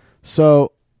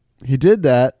 So he did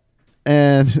that,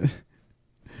 and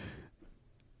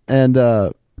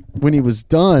when he was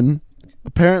done,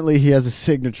 apparently he has a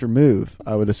signature move,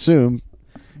 I would assume,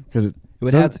 because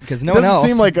no one else.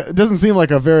 It doesn't seem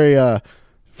like a very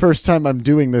first time I'm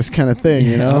doing this kind of thing,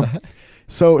 you know?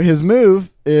 So his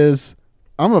move is,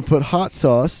 I'm going to put hot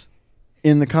sauce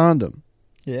in the condom.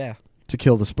 Yeah. To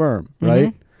kill the sperm,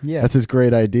 right? Mm-hmm. Yeah. That's his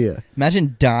great idea.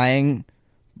 Imagine dying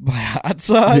by hot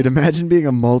sauce. Dude, imagine being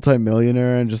a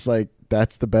multimillionaire and just like,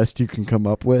 that's the best you can come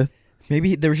up with.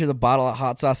 Maybe there was just a bottle of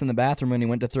hot sauce in the bathroom when he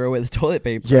went to throw away the toilet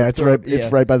paper. Yeah, it's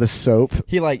right by the soap.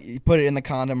 He put it in the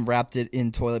condom, wrapped it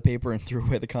in toilet paper, and threw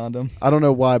away the condom. I don't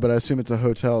know why, but I assume it's a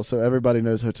hotel. So everybody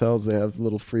knows hotels. They have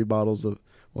little free bottles of,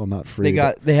 well, not free.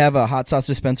 They have hot sauce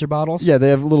dispenser bottles. Yeah, they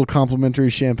have little complimentary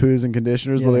shampoos and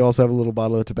conditioners, but they also have a little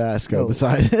bottle of Tabasco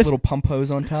beside it. Little pump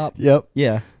hose on top. Yep.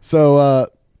 Yeah. So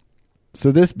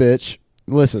this bitch,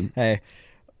 listen. Hey.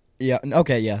 Yeah.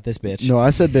 Okay. Yeah. This bitch. No,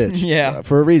 I said bitch. Yeah.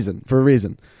 For a reason.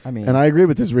 I mean, and I agree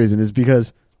with this reason is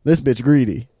because this bitch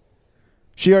greedy.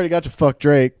 She already got to fuck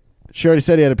Drake. She already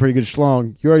said he had a pretty good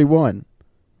schlong. You already won,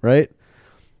 right?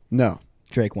 No.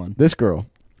 Drake won. This girl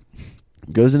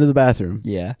goes into the bathroom.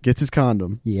 Yeah. Gets his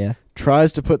condom. Yeah.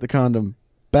 Tries to put the condom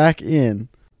back in.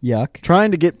 Yuck.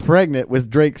 Trying to get pregnant with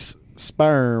Drake's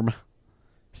sperm.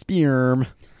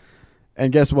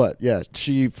 And guess what? Yeah,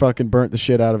 she fucking burnt the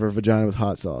shit out of her vagina with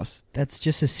hot sauce. That's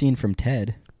just a scene from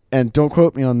Ted. And don't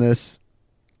quote me on this,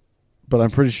 but I'm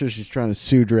pretty sure she's trying to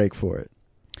sue Drake for it.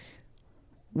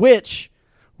 which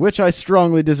I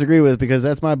strongly disagree with because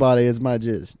that's my body, it's my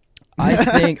jizz. I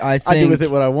think I do with it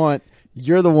what I want.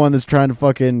 You're the one that's trying to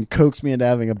fucking coax me into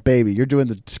having a baby. You're doing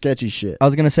the sketchy shit. I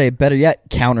was gonna say, better yet,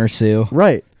 countersue.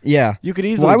 Right. Yeah. You could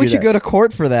easily Why would do you that. go to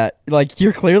court for that? Like,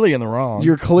 you're clearly in the wrong.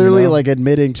 You're clearly you know? like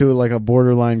admitting to like a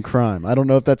borderline crime. I don't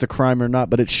know if that's a crime or not,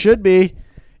 but it should be. It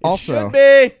Also- should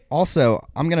be. Also,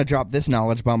 I'm gonna drop this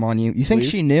knowledge bomb on you. You think Please?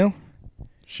 she knew?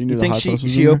 She knew You the think hot sauce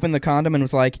was she in there? opened the condom and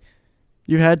was like,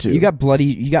 You had to. You got bloody.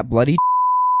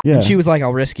 Yeah. And she was like,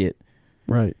 I'll risk it.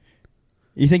 right.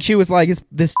 You think she was like,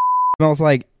 this smells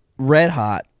like red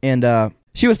hot, and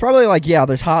she was probably like, yeah,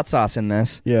 there's hot sauce in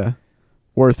this, Yeah.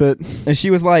 Worth it. and she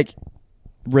was like,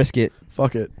 risk it.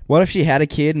 Fuck it. What if she had a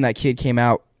kid and that kid came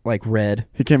out like red?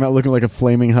 He came out looking like a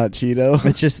flaming hot Cheeto.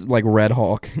 It's just like Red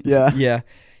Hulk. Yeah. Yeah,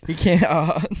 he can't.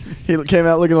 He came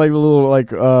out looking like the little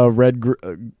like red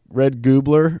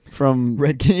goobler from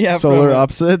Red, yeah, Solar from,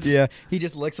 Opposites. Yeah, he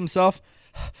just licks himself.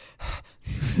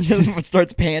 Just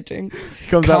starts panting,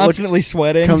 Comes out constantly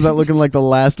sweating. comes out looking like the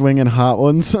last wing in Hot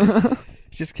Ones.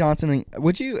 Just constantly.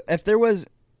 Would you, if there was?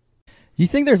 You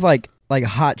think there's like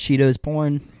hot Cheetos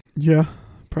porn? Yeah,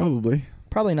 probably.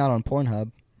 Probably not on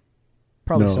Pornhub.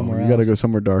 Probably no, somewhere you else. got to go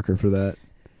somewhere darker for that.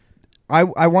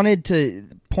 I wanted to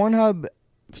Pornhub.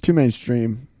 It's too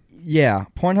mainstream. Yeah,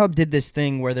 Pornhub did this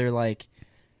thing where they're like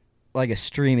a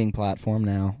streaming platform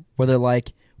now, where they're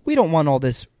like, we don't want all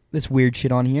this weird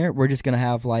shit on here. We're just gonna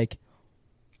have like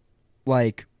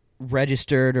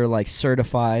registered or like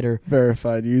certified or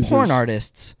Verified users. porn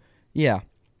artists. Yeah,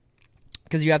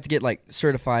 because you have to get like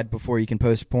certified before you can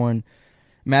post porn.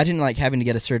 Imagine like having to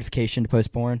get a certification to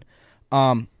post porn.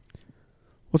 Well,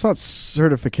 it's not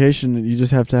certification. You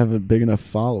just have to have a big enough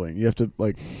following. You have to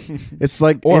like. It's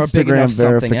like Or a big Instagram enough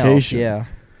something else. verification. Yeah,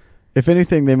 If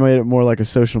anything, they made it more like a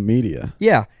social media.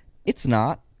 yeah. It's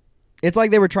not. It's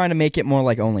like they were trying to make it more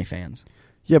like OnlyFans.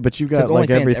 Yeah, but you got like like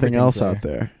OnlyFans, everything else everything's out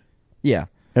there. Yeah.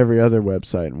 Every other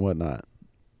website and whatnot.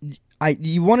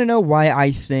 You want to know why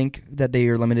I think that they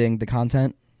are limiting the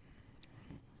content?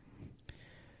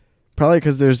 Probably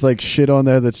because there's like shit on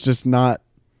there that's just not.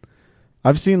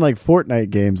 I've seen like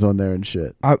Fortnite games on there and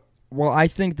shit. Well, I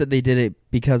think that they did it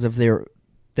because of their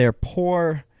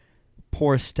poor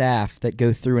staff that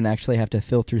go through and actually have to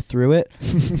filter through it.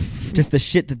 Just the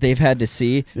shit that they've had to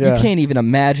see. Yeah. You can't even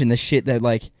imagine the shit that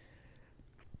like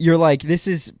you're like, this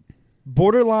is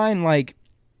borderline like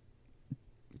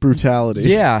Brutality.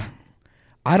 yeah.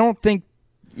 I don't think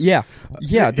yeah.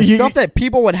 The You- stuff that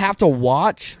people would have to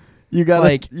watch. You gotta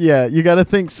Like- you gotta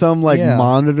think some like Yeah.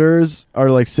 monitors are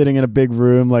like sitting in a big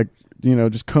room, like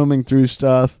just combing through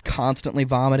stuff. Constantly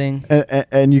vomiting.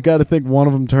 And you got to think one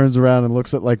of them turns around and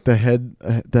looks at like the head,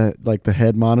 the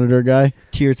head monitor guy,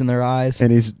 Tears in their eyes.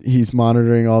 and he's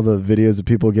monitoring all the videos of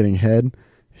people getting head.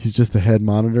 He's just the head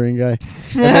monitoring guy.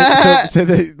 And then, so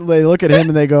they look at him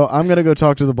and they go, "I'm gonna go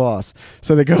talk to the boss."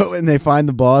 So they go and they find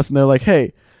the boss and they're like,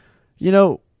 "Hey,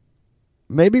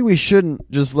 maybe we shouldn't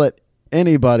just let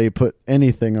anybody put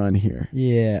anything on here."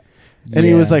 Yeah. And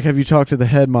he was Yeah. like, "Have you talked to the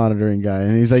head monitoring guy?"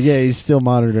 And he's like, "Yeah, he's still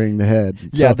monitoring the head."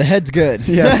 Yeah, So- the head's good.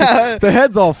 yeah, the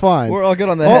head's all fine. We're all good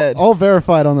on the all, head. all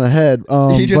verified on the head.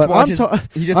 He just but watches. I'm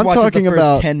He I'm watches talking the first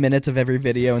about 10 minutes of every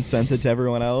video and sends it to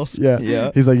everyone else. yeah.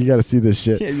 yeah. He's like, "You got to see this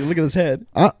shit." Yeah, you look at his head.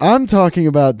 I'm talking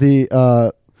about the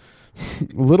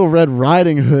Little Red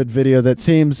Riding Hood video that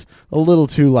seems a little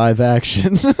too live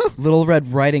action. Little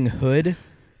Red Riding Hood.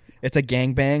 It's a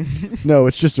gangbang. No,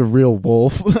 it's just a real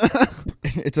wolf.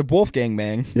 It's a wolf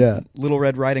gangbang. Yeah. Little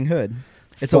Red Riding Hood.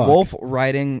 It's Fuck. a wolf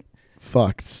riding,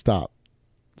 Fuck. Stop.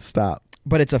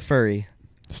 but it's a furry.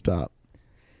 Stop.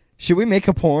 Should we make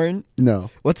a porn? No.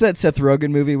 What's that Seth Rogen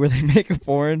movie where they make a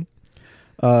porn?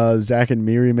 Zach and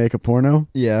Miri make a porno.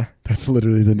 Yeah. That's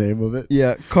literally the name of it.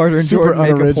 Yeah. Carter and Super Jordan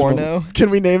make a unoriginal. porno. Can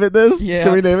we name it this? Yeah.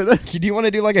 Can we name it this? Do you want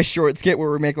to do like a short skit where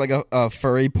we make like a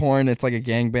furry porn? It's like a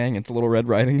gangbang. It's a Little Red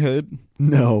Riding Hood.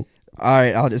 No. All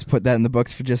right, I'll just put that in the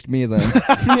books for just me then.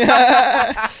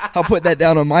 I'll put that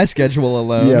down on my schedule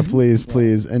alone. Yeah,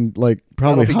 please, and like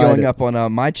probably That'll be hide going it, up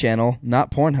on my channel,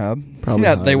 not Pornhub. Probably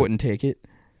Yeah, hide they it. wouldn't take it.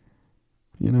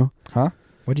 Huh?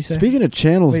 What'd you say? Speaking of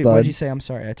channels, Wait, bud. what'd you say? I'm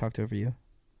sorry, I talked over you.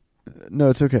 No,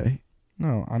 it's okay.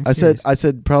 No, I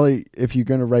said probably if you're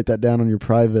gonna write that down on your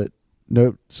private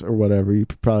notes or whatever, you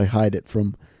could probably hide it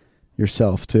from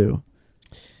yourself too.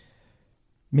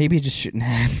 maybe it just shouldn't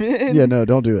happen. Yeah, no,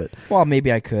 don't do it. Well,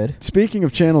 maybe I could. Speaking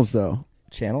of channels, though,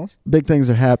 Channels, big things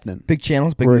are happening. big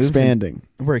channels, big We're moves. expanding.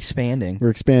 We're expanding. We're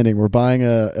expanding. We're buying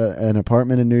an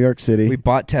apartment in New York City. We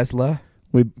bought Tesla.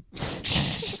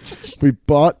 We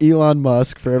bought Elon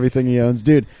Musk for everything he owns,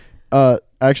 dude.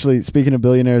 Actually, speaking of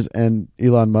billionaires and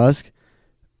Elon Musk,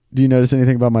 Do you notice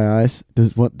anything about my eyes?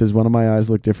 Does one of my eyes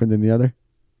look different than the other?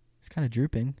 It's kind of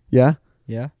drooping. Yeah?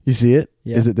 Yeah. You see it?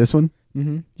 Yeah. Is it this one?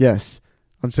 Mm-hmm. Yes.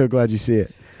 I'm so glad you see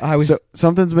it. So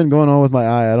something's been going on with my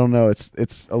eye. I don't know.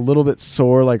 It's a little bit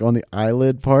sore, like on the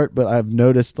eyelid part, but I've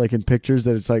noticed, like in pictures,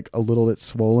 that it's like a little bit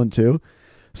swollen too.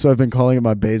 So I've been calling it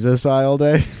my Bezos eye all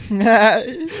day. And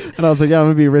I was like, yeah, I'm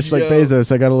gonna be rich like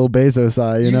Bezos. I got a little Bezos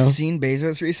eye. You've seen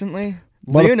Bezos recently?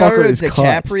 Motherfucker Leonardo is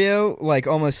DiCaprio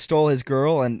almost stole his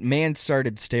girl, and man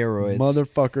started steroids.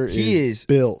 Motherfucker is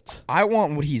built. I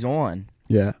want what he's on.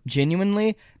 Yeah.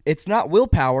 Genuinely, it's not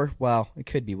willpower. Well, it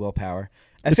could be willpower.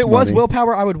 If It's it was money.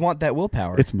 willpower, I would want that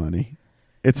willpower. It's money.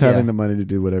 It's having the money to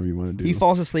do whatever you want to do. He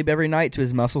falls asleep every night to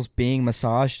his muscles being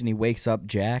massaged, and he wakes up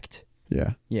jacked.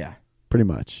 Yeah. Yeah. Pretty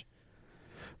much.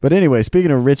 But anyway,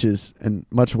 speaking of riches and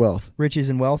much wealth. Riches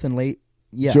and wealth and late.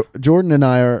 Yeah. Jordan and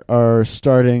I are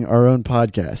starting our own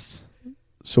podcasts.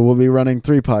 So we'll be running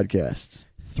 3 podcasts.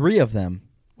 3 of them.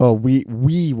 Well, we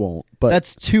won't, but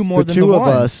that's 2 more than the 2 of one.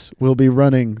 us will be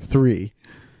running 3.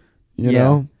 You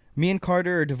know? Me and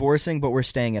Carter are divorcing, but we're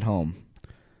staying at home.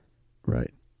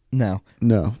 Right. No.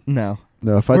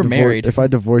 If We're married. If I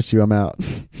divorce you, I'm out.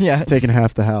 Yeah. Taking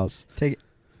half the house. Take it.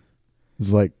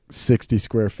 It's like 60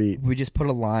 square feet. We just put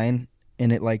a line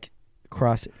and it like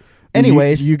cross.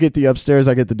 Anyways, you get the upstairs,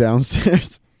 I get the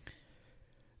downstairs.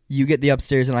 You get the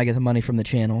upstairs and I get the money from the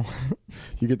channel.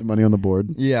 You get the money on the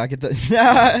board. Yeah, I get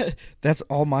the. That's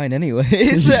all mine,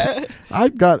 anyways.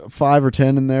 I've got 5 or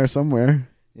 10 in there somewhere.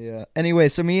 Yeah. Anyway,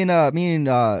 so me and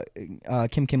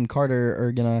Kim Carter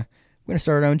are gonna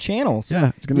start our own channels.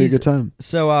 Yeah, it's gonna be a good time.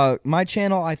 So my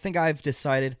channel, I think I've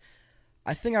decided.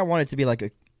 I think I want it to be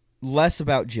like less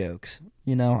about jokes.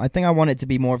 You know, I think I want it to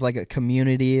be more of like a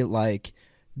community. Like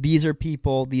these are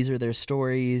people, these are their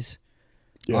stories.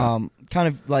 Yeah. Kind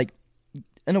of like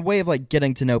in a way of like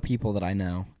getting to know people that I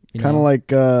know. Kind of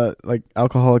like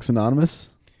Alcoholics Anonymous.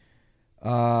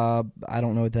 I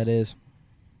don't know what that is.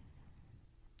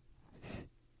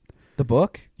 The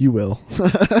book? You will.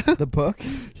 The book?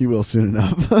 You will soon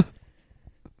enough.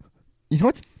 You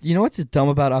know what's dumb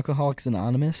about Alcoholics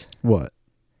Anonymous? What?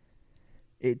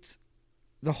 It's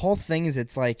the whole thing is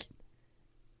it's like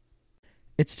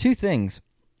it's 2 things.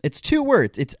 It's 2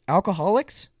 words. It's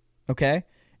alcoholics, okay,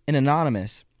 and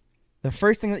anonymous. The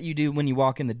first thing that you do when you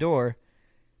walk in the door,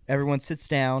 everyone sits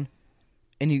down,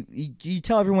 and you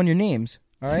tell everyone your names.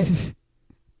 All right.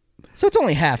 So it's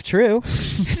only half true.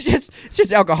 It's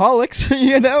just alcoholics,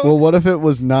 you know? Well, what if it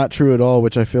was not true at all,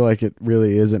 which I feel like it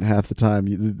really isn't half the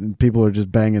time. People are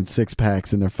just banging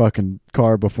 6-packs in their fucking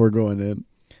car before going in.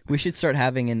 We should start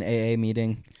having an AA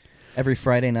meeting every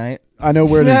Friday night. I know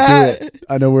where to do it.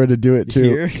 I know where to do it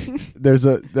too.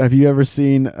 Have you ever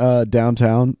seen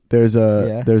downtown? There's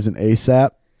an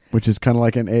ASAP, which is kind of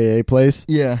like an AA place.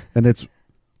 Yeah. And it's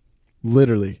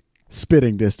literally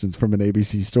spitting distance from an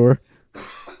ABC store.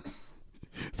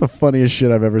 It's the funniest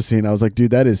shit I've ever seen. I was like,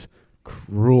 dude, that is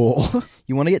cruel.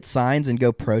 You want to get signs and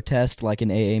go protest like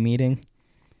an AA meeting?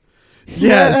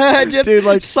 Yes, just dude,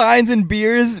 like signs and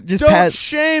beers. Just don't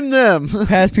shame them.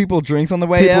 Pass people drinks on the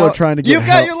way out. People are trying to get You've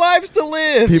help. got your lives to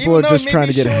live. People are just trying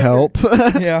to get help.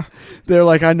 Yeah, they're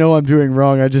like, I know I'm doing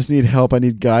wrong. I just need help. I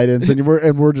need guidance, and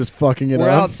we're just fucking it up. We're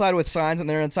outside with signs, and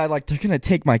they're inside like they're gonna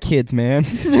take my kids, man.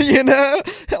 You know,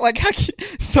 like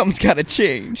something's got to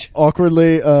change.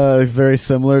 Awkwardly, very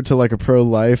similar to like a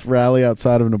pro-life rally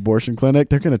outside of an abortion clinic.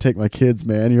 They're gonna take my kids,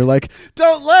 man. You're like,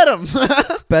 don't let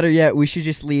them. Better yet, we should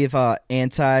just leave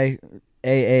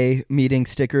anti-AA meeting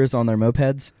stickers on their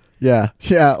mopeds. Yeah,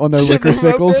 on their liquor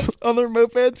sickles. On their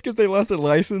mopeds because they lost their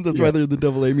license. That's why they're the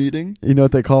AA meeting. You know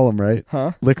what they call them, right?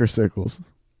 Huh? Liquor sickles.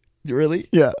 Really?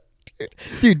 Yeah.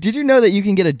 Dude, did you know that you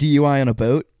can get a DUI on a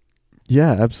boat?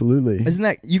 Yeah, absolutely. Isn't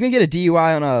that you can get a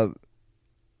DUI on a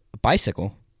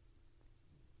bicycle?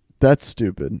 That's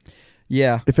stupid.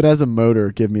 Yeah. If it has a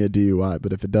motor, give me a DUI,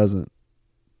 but if it doesn't.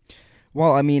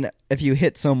 Well, I mean, if you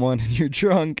hit someone and you're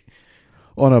drunk.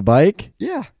 On a bike?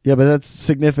 Yeah. Yeah, but that's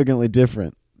significantly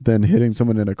different than hitting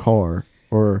someone in a car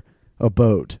or a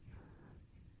boat.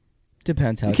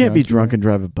 Depends how you can't be drunk and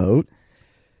drive a boat.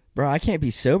 Bro, I can't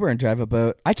be sober and drive a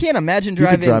boat. I can't imagine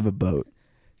driving. You can drive a boat.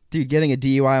 Dude, getting a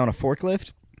DUI on a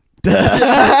forklift?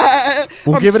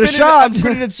 We'll give it a shot. I'm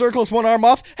spinning in circles, one arm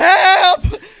off. Help!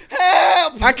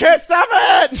 Help! I can't stop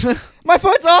it! My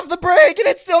foot's off the brake and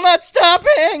it's still not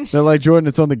stopping! They're like, Jordan,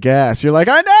 it's on the gas. You're like,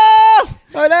 I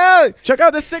know! Check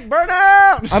out this sick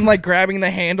burnout! I'm like grabbing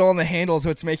the handle and the handle's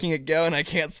what's making it go and I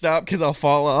can't stop because I'll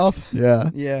fall off.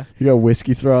 Yeah. Yeah. You got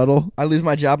whiskey throttle. I lose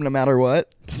my job no matter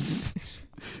what.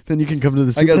 Then you can come to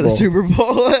the Super I go to Bowl. the Super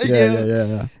Bowl.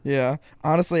 Yeah. Yeah.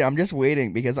 Honestly, I'm just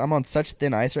waiting because I'm on such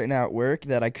thin ice right now at work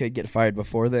that I could get fired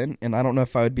before then, and I don't know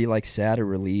if I would be like sad or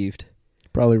relieved.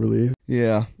 Probably relieved.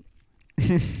 Yeah.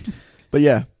 But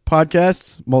yeah,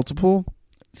 podcasts, multiple,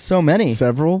 So many.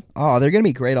 several. Oh, they're gonna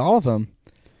be great, all of them.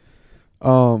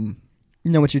 You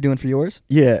know what you're doing for yours?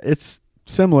 Yeah, it's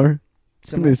similar.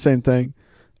 It's gonna be the same thing.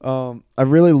 I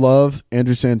really love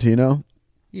Andrew Santino,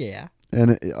 Yeah,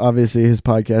 and obviously his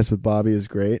podcast with Bobby is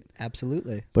great.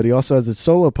 absolutely. But he also has a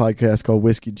solo podcast called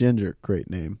Whiskey Ginger. Great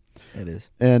name. It is.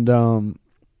 And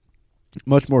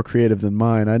much more creative than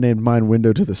mine. I named mine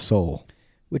Window to the Soul.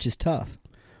 Which is tough.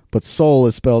 But soul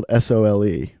is spelled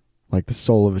S-O-L-E, like the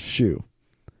sole of a shoe.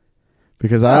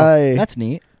 Because That's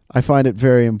neat. I find it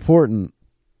very important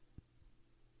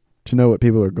to know what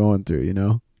people are going through, you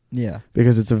know? Yeah.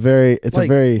 Because it's a very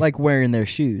like wearing their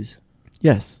shoes.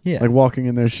 yes, Yeah. like walking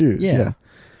in their shoes. Yeah.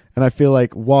 And I feel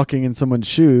like walking in someone's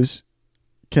shoes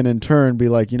can in turn be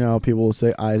like, you know how people will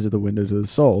say eyes are the window to the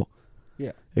soul.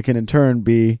 Yeah. It can in turn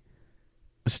be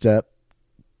a step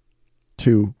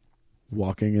to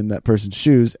walking in that person's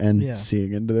shoes and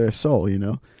seeing into their soul, you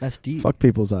know? That's deep. Fuck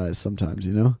people's eyes sometimes,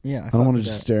 you know? Yeah. I don't want to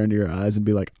just stare into your eyes and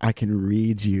be like, I can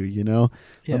read you, you know?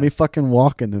 Yeah. Let me fucking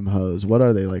walk in them hoes. What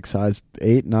are they, like size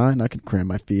 8, 9? I can cram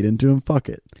my feet into them. Fuck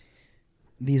it.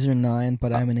 These are 9,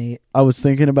 but I'm an 8. I was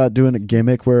thinking about doing a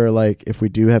gimmick where, like, if we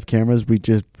do have cameras, we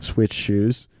just switch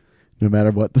shoes no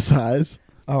matter what the size.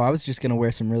 Oh, I was just going to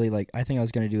wear some really, I think I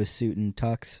was going to do a suit and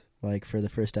tux, for the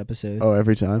first episode. Oh,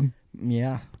 every time?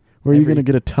 Yeah. Where are you going to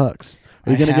get a tux?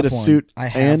 Are you going to get a suit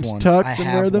and tux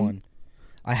and wear them? One.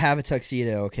 I have a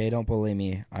tuxedo, okay? Don't bully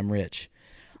me. I'm rich.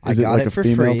 Is I got it like it for a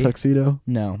female free. tuxedo?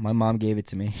 No, my mom gave it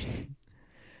to me.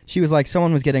 She was like,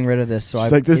 someone was getting rid of this, so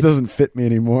She's like, this doesn't fit me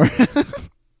anymore.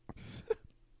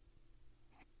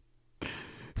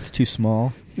 It's too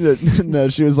small. No,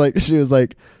 she was like,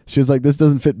 this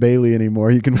doesn't fit Bailey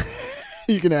anymore. You can,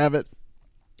 you can have it.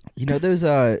 You know those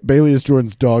Bailey is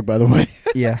Jordan's dog, by the way.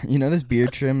 yeah, you know those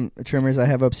beard trimmers I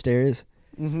have upstairs?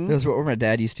 Mm-hmm. Those were what my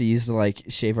dad used to use to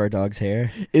shave our dog's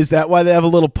hair. Is that why they have a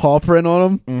little paw print on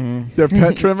them? Mm-hmm. They're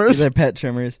pet trimmers? They're pet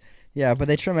trimmers. Yeah, but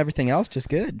they trim everything else just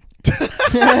good.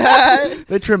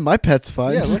 They trim my pets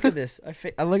fine. Yeah, look at this.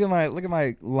 I look at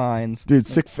my lines. Dude,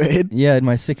 sick fade. Yeah, in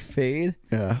my sick fade.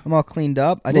 Yeah. I'm all cleaned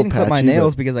up. I Little didn't clip my patchy,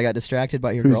 nails but- because I got distracted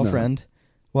by your Who's girlfriend.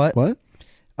 What? What?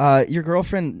 Your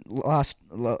girlfriend lost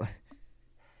her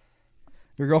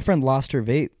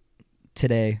vape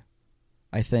today,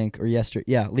 I think, or yesterday.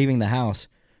 Yeah, leaving the house.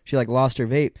 She lost her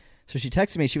vape. So she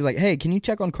texted me. She was like, "Hey, can you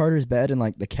check on Carter's bed and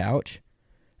the couch?"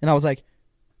 And I was like,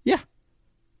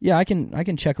 "Yeah, I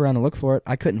can check around and look for it."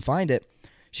 I couldn't find it.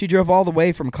 She drove all the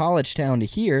way from College Town to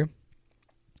here,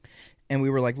 and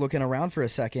we were looking around for a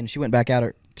second. She went back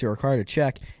out to her car to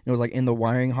check, and it was in the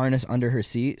wiring harness under her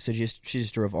seat. So she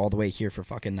just drove all the way here for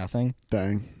fucking nothing.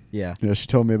 Dang. Yeah. Yeah, she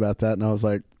told me about that, and I was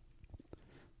like,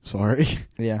 sorry.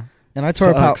 Yeah. And I tore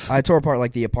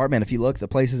apart the apartment. If you look, the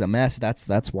place is a mess.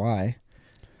 That's why.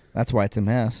 That's why it's a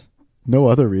mess. No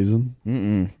other reason.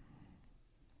 Mm-mm.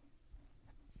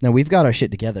 No, we've got our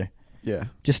shit together. Yeah.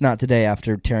 Just not today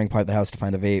after tearing apart the house to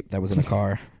find a vape that was in a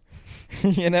car.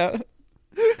 You know?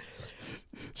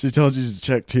 She told you to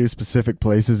check 2 specific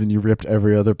places, and you ripped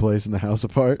every other place in the house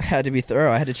apart. Had to be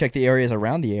thorough. I had to check the areas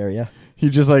around the area. You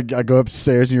just I go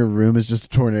upstairs, and your room is just a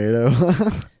tornado.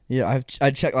 Yeah,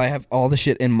 I checked. I have all the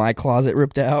shit in my closet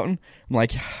ripped out. I'm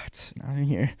like, it's not in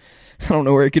here. I don't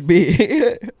know where it could be.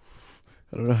 I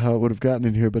don't know how it would have gotten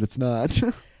in here, but it's not.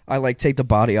 I take the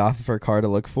body off of her car to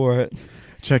look for it.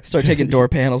 Start taking door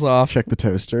panels off. Check the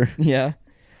toaster. Yeah.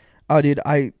 Oh, dude,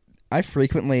 I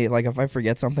frequently if I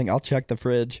forget something, I'll check the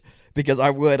fridge because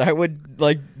I would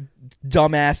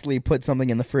dumbassly put something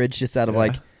in the fridge just out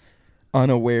of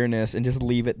unawareness and just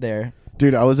leave it there.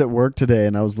 Dude, I was at work today,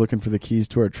 and I was looking for the keys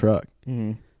to our truck,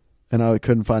 Mm-hmm. and I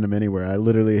couldn't find them anywhere. I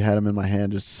literally had them in my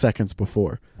hand just seconds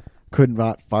before. Could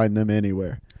not find them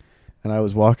anywhere. And I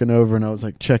was walking over, and I was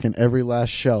checking every last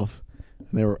shelf, and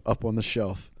they were up on the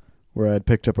shelf where I had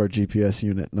picked up our GPS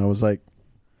unit, and I was like,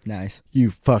 Nice. you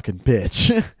fucking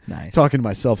bitch. Nice. Talking to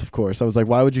myself, of course. I was like,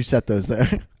 why would you set those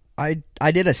there? I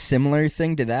did a similar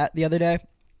thing to that the other day,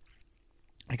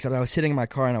 except I was sitting in my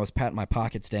car and I was patting my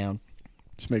pockets down.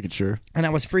 Just making sure. And I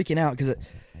was freaking out because it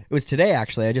was today,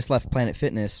 actually. I just left Planet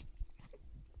Fitness.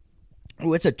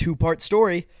 Oh, it's a 2-part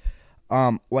story.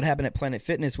 What happened at Planet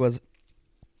Fitness was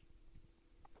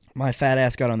my fat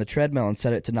ass got on the treadmill and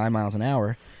set it to 9 miles an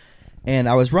hour. And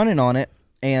I was running on it,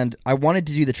 and I wanted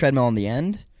to do the treadmill on the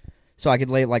end so I could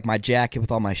lay my jacket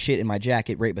with all my shit in my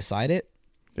jacket right beside it.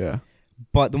 Yeah.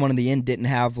 but the one in the end didn't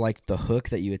have like the hook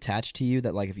that you attach to you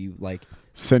that like if you like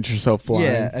sent yourself flying.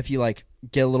 Yeah, if you like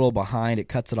get a little behind, it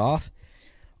cuts it off.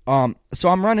 So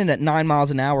I'm running at 9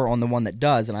 miles an hour on the one that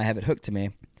does, and I have it hooked to me.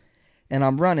 And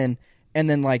I'm running, and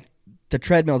then like the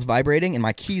treadmill's vibrating, and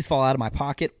my keys fall out of my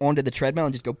pocket onto the treadmill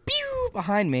and just go pew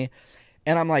behind me.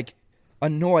 And I'm like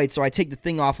annoyed, so I take the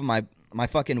thing off of my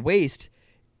fucking waist,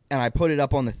 and I put it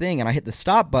up on the thing, and I hit the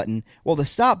stop button. Well, the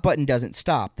stop button doesn't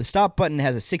stop. The stop button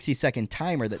has a 60-second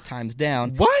timer that times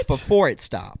down before it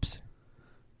stops.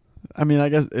 I mean, I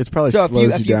guess it probably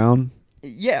slows you down.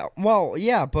 Yeah, well,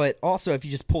 yeah, but also if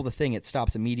you just pull the thing, it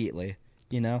stops immediately,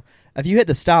 you know? If you hit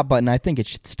the stop button, I think it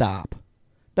should stop.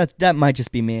 That might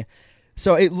just be me.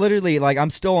 So it literally, like, I'm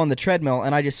still on the treadmill,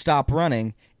 and I just stop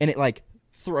running, and it, like,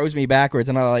 throws me backwards,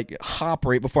 and I, like, hop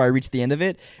right before I reach the end of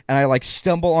it, and I, like,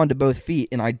 stumble onto both feet,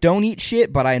 and I don't eat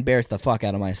shit, but I embarrass the fuck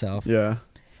out of myself. Yeah.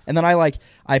 And then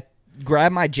I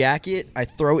grab my jacket, I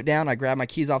throw it down, I grab my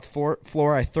keys off the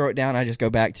floor, I throw it down, I just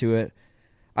go back to it.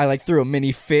 I like threw a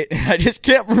mini fit and I just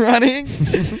kept running.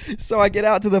 So I get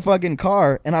out to the fucking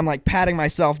car and I'm like patting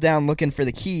myself down looking for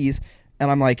the keys, and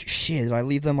I'm like, shit, did I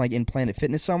leave them like in Planet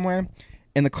Fitness somewhere?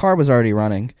 And the car was already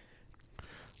running.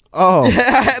 Oh,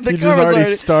 the you just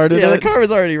already started Yeah, it? the car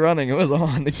was already running. It was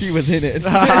on. The key was in it. And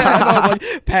I was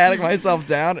like patting myself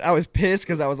down. I was pissed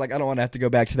because I was like, I don't want to have to go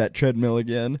back to that treadmill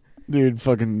again. Dude,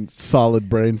 fucking solid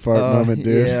brain fart moment,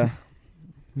 dude.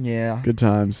 Yeah. Good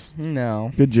times.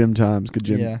 No. Good gym times. Good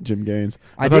gym gains.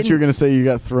 I thought you were going to say you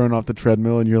got thrown off the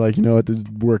treadmill and you're like, you know what, this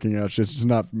working out shit's just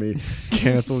not for me.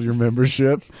 Cancel your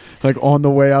membership. Like on the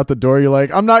way out the door, you're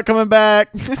like, I'm not coming back.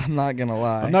 I'm not going to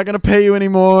lie. I'm not going to pay you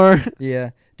anymore.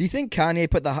 Yeah. Do you think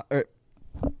Kanye put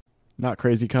Not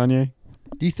crazy Kanye?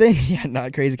 Do you think... Yeah,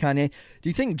 not crazy Kanye. Do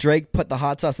you think Drake put the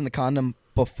hot sauce in the condom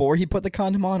before he put the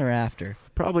condom on or after?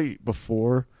 Probably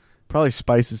before. Probably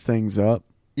spices things up.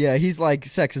 Yeah, he's like,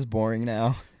 sex is boring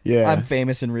now. Yeah. I'm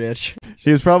famous and rich.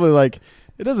 He was probably like,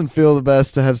 it doesn't feel the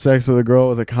best to have sex with a girl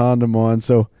with a condom on,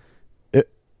 so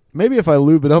maybe if I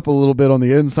lube it up a little bit on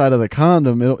the inside of the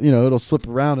condom, it'll slip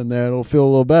around in there, it'll feel a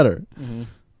little better. Mm-hmm.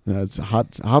 It's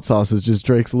hot sauce is just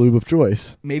Drake's lube of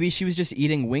choice. Maybe she was just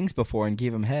eating wings before and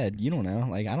gave him head. You don't know.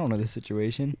 Like, I don't know the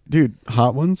situation. Dude,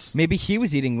 hot ones? Maybe he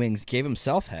was eating wings, gave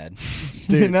himself head.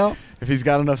 Dude, you know? If he's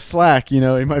got enough slack, he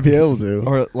might be able to.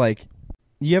 Or like,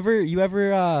 you ever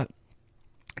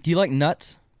do you like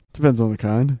nuts? Depends on the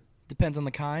kind. Depends on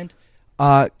the kind.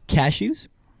 Cashews?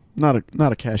 Not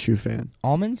a cashew fan.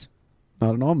 Almonds?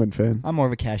 Not an almond fan. I'm more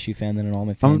of a cashew fan than an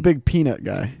almond fan. I'm a big peanut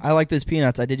guy. I like those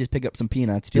peanuts. I did just pick up some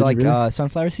peanuts. Do you like really?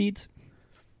 Sunflower seeds?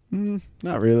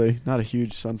 Not really. Not a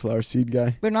huge sunflower seed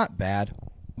guy. They're not bad.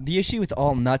 The issue with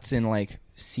all nuts and like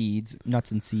seeds, nuts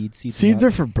and seeds. Seeds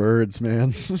are for birds,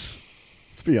 man.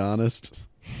 Let's be honest.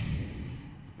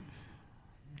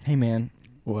 Hey, man.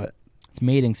 What? It's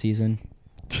mating season.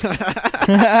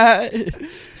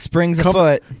 Spring's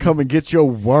afoot. Come and get your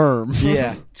worm.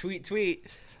 Yeah. Tweet.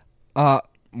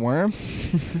 Worm?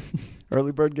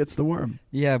 Early bird gets the worm.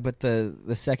 Yeah, but the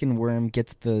second worm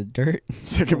gets the dirt.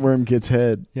 Second worm gets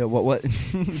head. Yeah, what?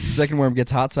 Second worm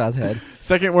gets hot sauce head.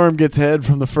 Second worm gets head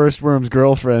from the first worm's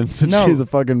girlfriend since she's a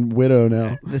fucking widow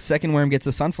now. The second worm gets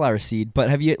the sunflower seed. But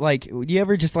have you, like, do you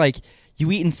ever just, like,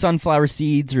 you eating sunflower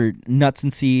seeds or nuts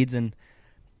and seeds, and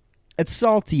it's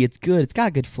salty, it's good, it's got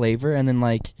a good flavor, and then,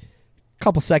 like, a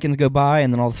couple seconds go by,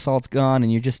 and then all the salt's gone,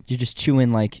 and you're just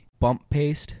chewing, like, bump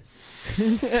paste.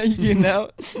 You know?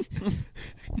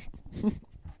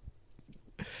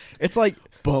 It's like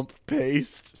bump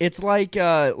paste. It's like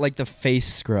the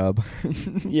face scrub.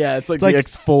 Yeah, it's like the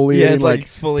exfoliating. Yeah, it's like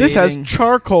exfoliating. This has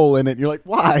charcoal in it. You're like,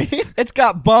 why? It's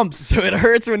got bumps, so it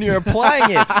hurts when you're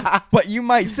applying it. But you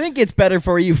might think it's better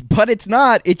for you, but it's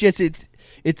not.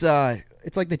 It's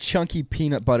like the chunky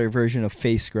peanut butter version of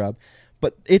face scrub.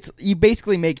 But you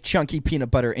basically make chunky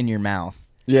peanut butter in your mouth.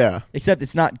 Yeah. Except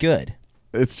it's not good.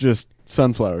 It's just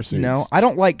sunflower seeds. You know, I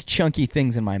don't like chunky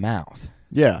things in my mouth.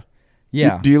 Yeah.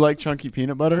 Yeah. Do you like chunky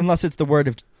peanut butter? Unless it's the word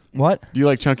of... What? Do you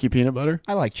like chunky peanut butter?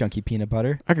 I like chunky peanut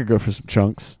butter. I could go for some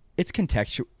chunks. It's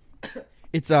contextual.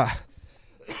 It's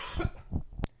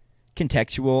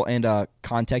contextual and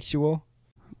contextual.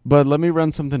 But let me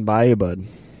run something by you, bud.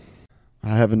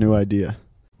 I have a new idea.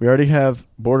 We already have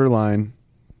borderline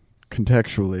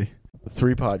contextually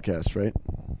 3 podcasts, right?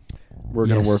 We're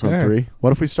going to work on 3.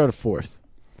 What if we start a 4th?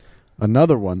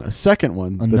 Another one, a second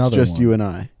one that's just you and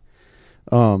I.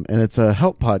 And it's a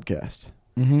help podcast.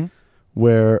 Mm-hmm.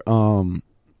 Where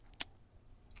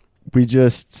we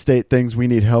just state things we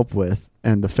need help with,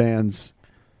 and the fans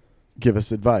give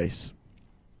us advice.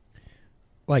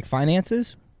 Like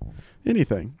finances?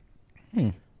 Anything.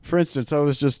 For instance, I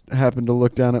was just happened to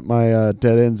look down at my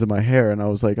dead ends of my hair, and I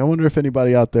was like, I wonder if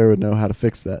anybody out there would know how to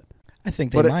fix that. I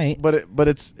think they might. But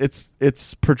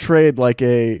it's portrayed like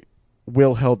a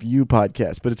will help you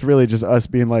podcast, but it's really just us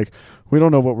being like, we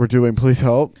don't know what we're doing. Please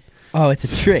help. Oh,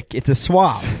 it's a trick. It's a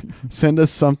swap. Send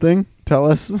us something. Tell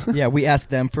us. Yeah, we asked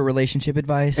them for relationship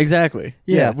advice. Exactly.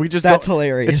 Yeah, we just that's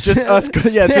hilarious. It's just us.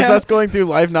 Yeah, it's just us going through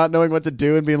life not knowing what to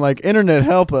do and being like, internet,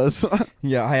 help us.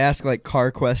 Yeah, I ask like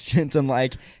car questions and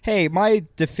like, hey, my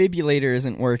defibrillator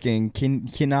isn't working. Can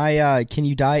you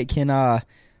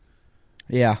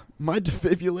yeah. My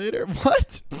defibrillator?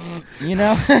 What? You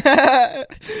know?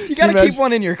 You got to keep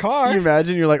one in your car. Can you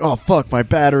imagine? You're like, oh, fuck, my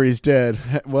battery's dead.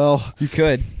 Well. You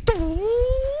could.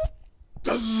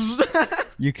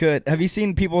 You could. Have you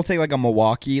seen people take like a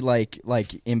Milwaukee like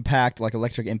impact, like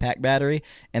electric impact battery,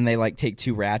 and they like take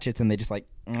 2 ratchets and they just like,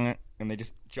 and they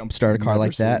just jump start a car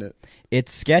like that?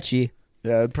 It's sketchy.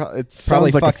 Yeah, it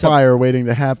sounds like a fire waiting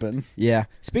to happen. Yeah.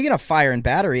 Speaking of fire and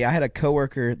battery, I had a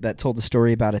coworker that told the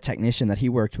story about a technician that he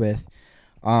worked with.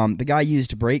 The guy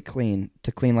used brake clean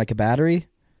to clean like a battery,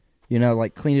 you know,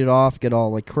 like clean it off, get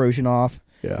all like corrosion off.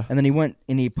 Yeah. And then he went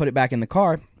and he put it back in the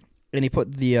car, and he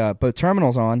put the both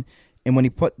terminals on. And when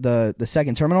he put the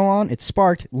second terminal on, it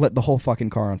sparked, lit the whole fucking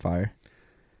car on fire.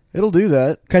 It'll do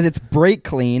that because it's brake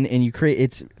clean, and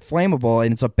it's flammable,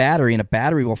 and it's a battery, and a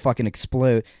battery will fucking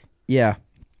explode. Yeah.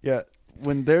 Yeah.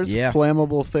 When there's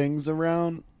flammable things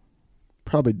around,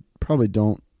 probably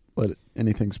don't let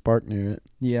anything spark near it.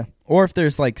 Yeah. Or if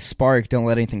there's like spark, don't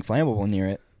let anything flammable near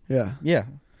it. Yeah. Yeah.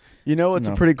 You know what's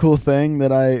a pretty cool thing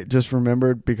that I just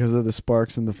remembered because of the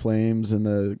sparks and the flames and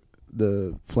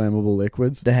the flammable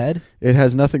liquids? The head? It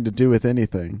has nothing to do with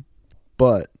anything.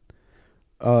 But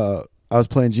I was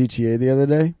playing GTA the other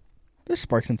day. There's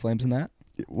sparks and flames in that.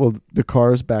 Well, the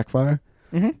cars backfire.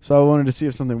 Mm-hmm. So I wanted to see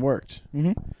if something worked.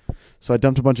 Mm-hmm. So I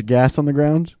dumped a bunch of gas on the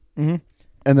ground. Mm-hmm.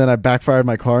 And then I backfired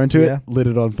my car into it, lit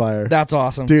it on fire. That's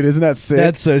awesome. Dude, isn't that sick?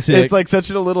 That's so sick. It's like such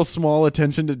a little small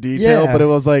attention to detail, but it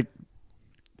was like,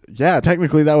 yeah,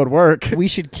 technically that would work. We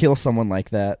should kill someone like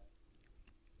that.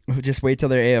 Just wait till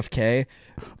they're AFK.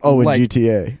 Oh, in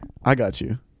GTA. I got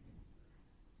you.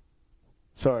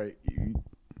 Sorry.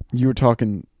 You were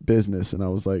talking business, and I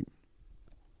was like,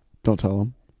 don't tell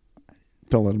them.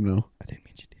 Don't let them know. I didn't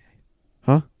mean GTA.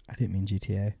 Huh? I didn't mean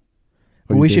GTA.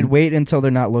 Oh, we should wait until they're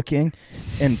not looking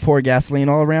and pour gasoline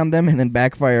all around them and then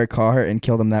backfire a car and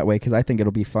kill them that way, because I think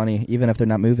it'll be funny, even if they're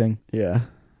not moving. Yeah.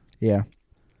 Yeah.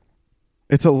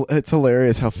 It's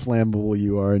hilarious how flammable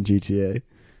you are in GTA.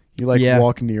 You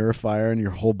walk near a fire and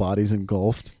your whole body's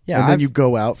engulfed. Yeah. And then you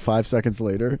go out 5 seconds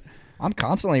later. I'm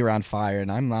constantly around fire,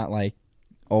 and I'm not like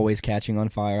always catching on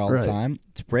fire all the time.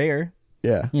 It's rare.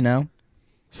 Yeah. You know?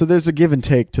 So there's a give and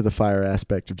take to the fire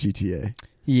aspect of GTA.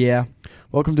 Yeah.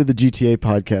 Welcome to the GTA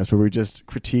podcast, where we just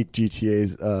critique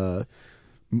GTA's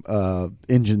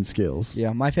engine skills.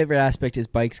 Yeah. My favorite aspect is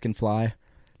bikes can fly.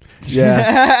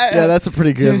 Yeah. Yeah, that's a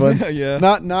pretty good one. Yeah.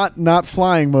 Not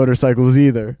flying motorcycles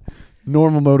either.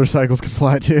 Normal motorcycles can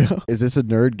fly too. Is this a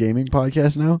nerd gaming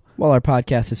podcast now? Well, our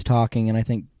podcast is talking, and I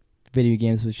think video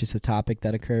games was just a topic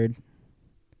that occurred.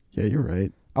 Yeah, you're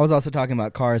right. I was also talking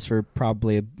about cars for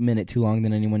probably a minute too long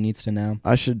than anyone needs to know.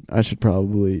 I should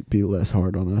probably be less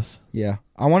hard on us. Yeah.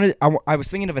 I was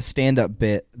thinking of a stand-up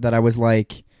bit that I was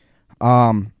like,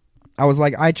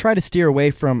 I try to steer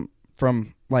away from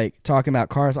like talking about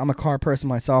cars. I'm a car person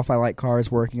myself. I like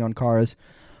cars, working on cars.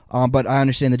 But I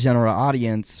understand the general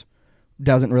audience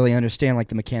doesn't really understand like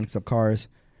the mechanics of cars.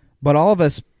 But all of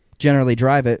us generally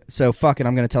drive it, so fuck it,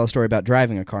 I'm going to tell a story about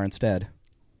driving a car instead.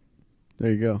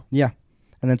 There you go. Yeah.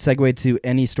 And then segue to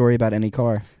any story about any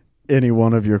car. Any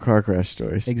one of your car crash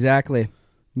stories. Exactly.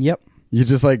 Yep. You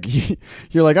just like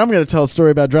you're like, I'm going to tell a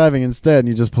story about driving instead, and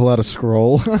you just pull out a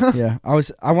scroll. Yeah.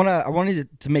 I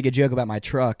wanted to make a joke about my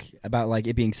truck, about like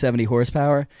it being 70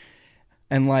 horsepower.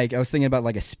 And like I was thinking about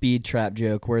like a speed trap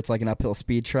joke where it's like an uphill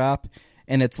speed trap,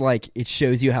 and it's like it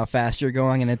shows you how fast you're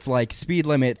going, and it's like speed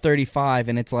limit 35,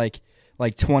 and it's like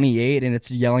 28, and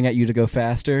it's yelling at you to go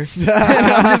faster. And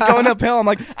I'm just going uphill. I'm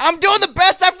like, I'm doing the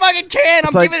best I fucking can.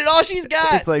 I'm giving it all she's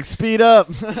got. It's like, speed up.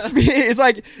 It's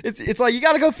like you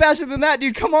got to go faster than that,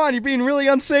 dude. Come on, you're being really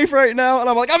unsafe right now.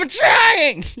 And I'm like, I'm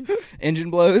trying.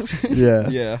 Engine blows. Yeah.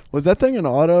 Yeah. Was that thing an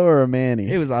auto or a Manny?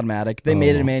 It was automatic. They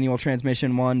made it a manual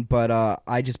transmission one, but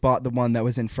I just bought the one that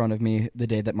was in front of me the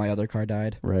day that my other car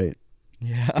died. Right.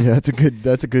 Yeah. Yeah,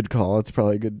 that's a good call. It's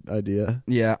probably a good idea.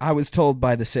 Yeah, I was told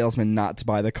by the salesman not to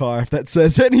buy the car if that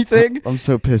says anything. I'm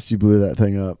so pissed you blew that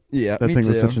thing up. Yeah, that thing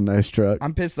was such a nice truck.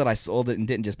 I'm pissed that I sold it and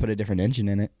didn't just put a different engine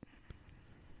in it.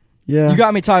 Yeah. You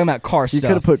got me talking about car stuff. You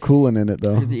could have put coolant in it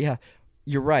though. Yeah.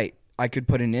 You're right. I could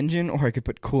put an engine or I could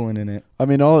put coolant in it. I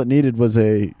mean, all it needed was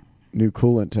a new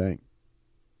coolant tank.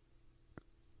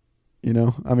 You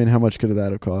know? I mean, how much could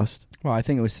that have cost? Well, I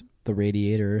think it was the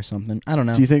radiator or something. I don't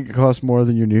know. Do you think it cost more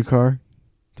than your new car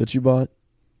that you bought?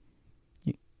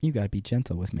 You got to be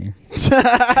gentle with me.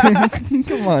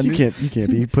 Come on. You can't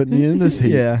be putting me in this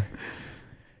heat. Yeah.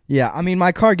 Yeah, I mean,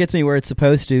 my car gets me where it's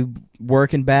supposed to.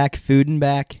 Work and back, food and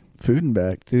back. Food and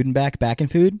back. Food and back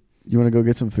and food. You want to go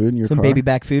get some food in your car? Some baby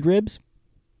back food ribs.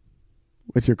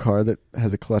 With your car that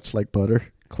has a clutch like butter?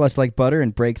 Clutch like butter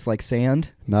and brakes like sand.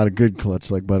 Not a good clutch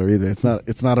like butter either.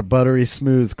 It's not a buttery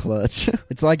smooth clutch.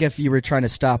 It's like if you were trying to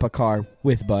stop a car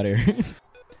with butter.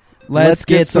 Let's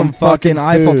get some fucking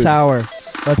Eiffel food. Tower.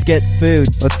 Let's get food.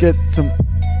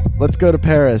 Let's go to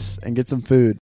Paris and get some food.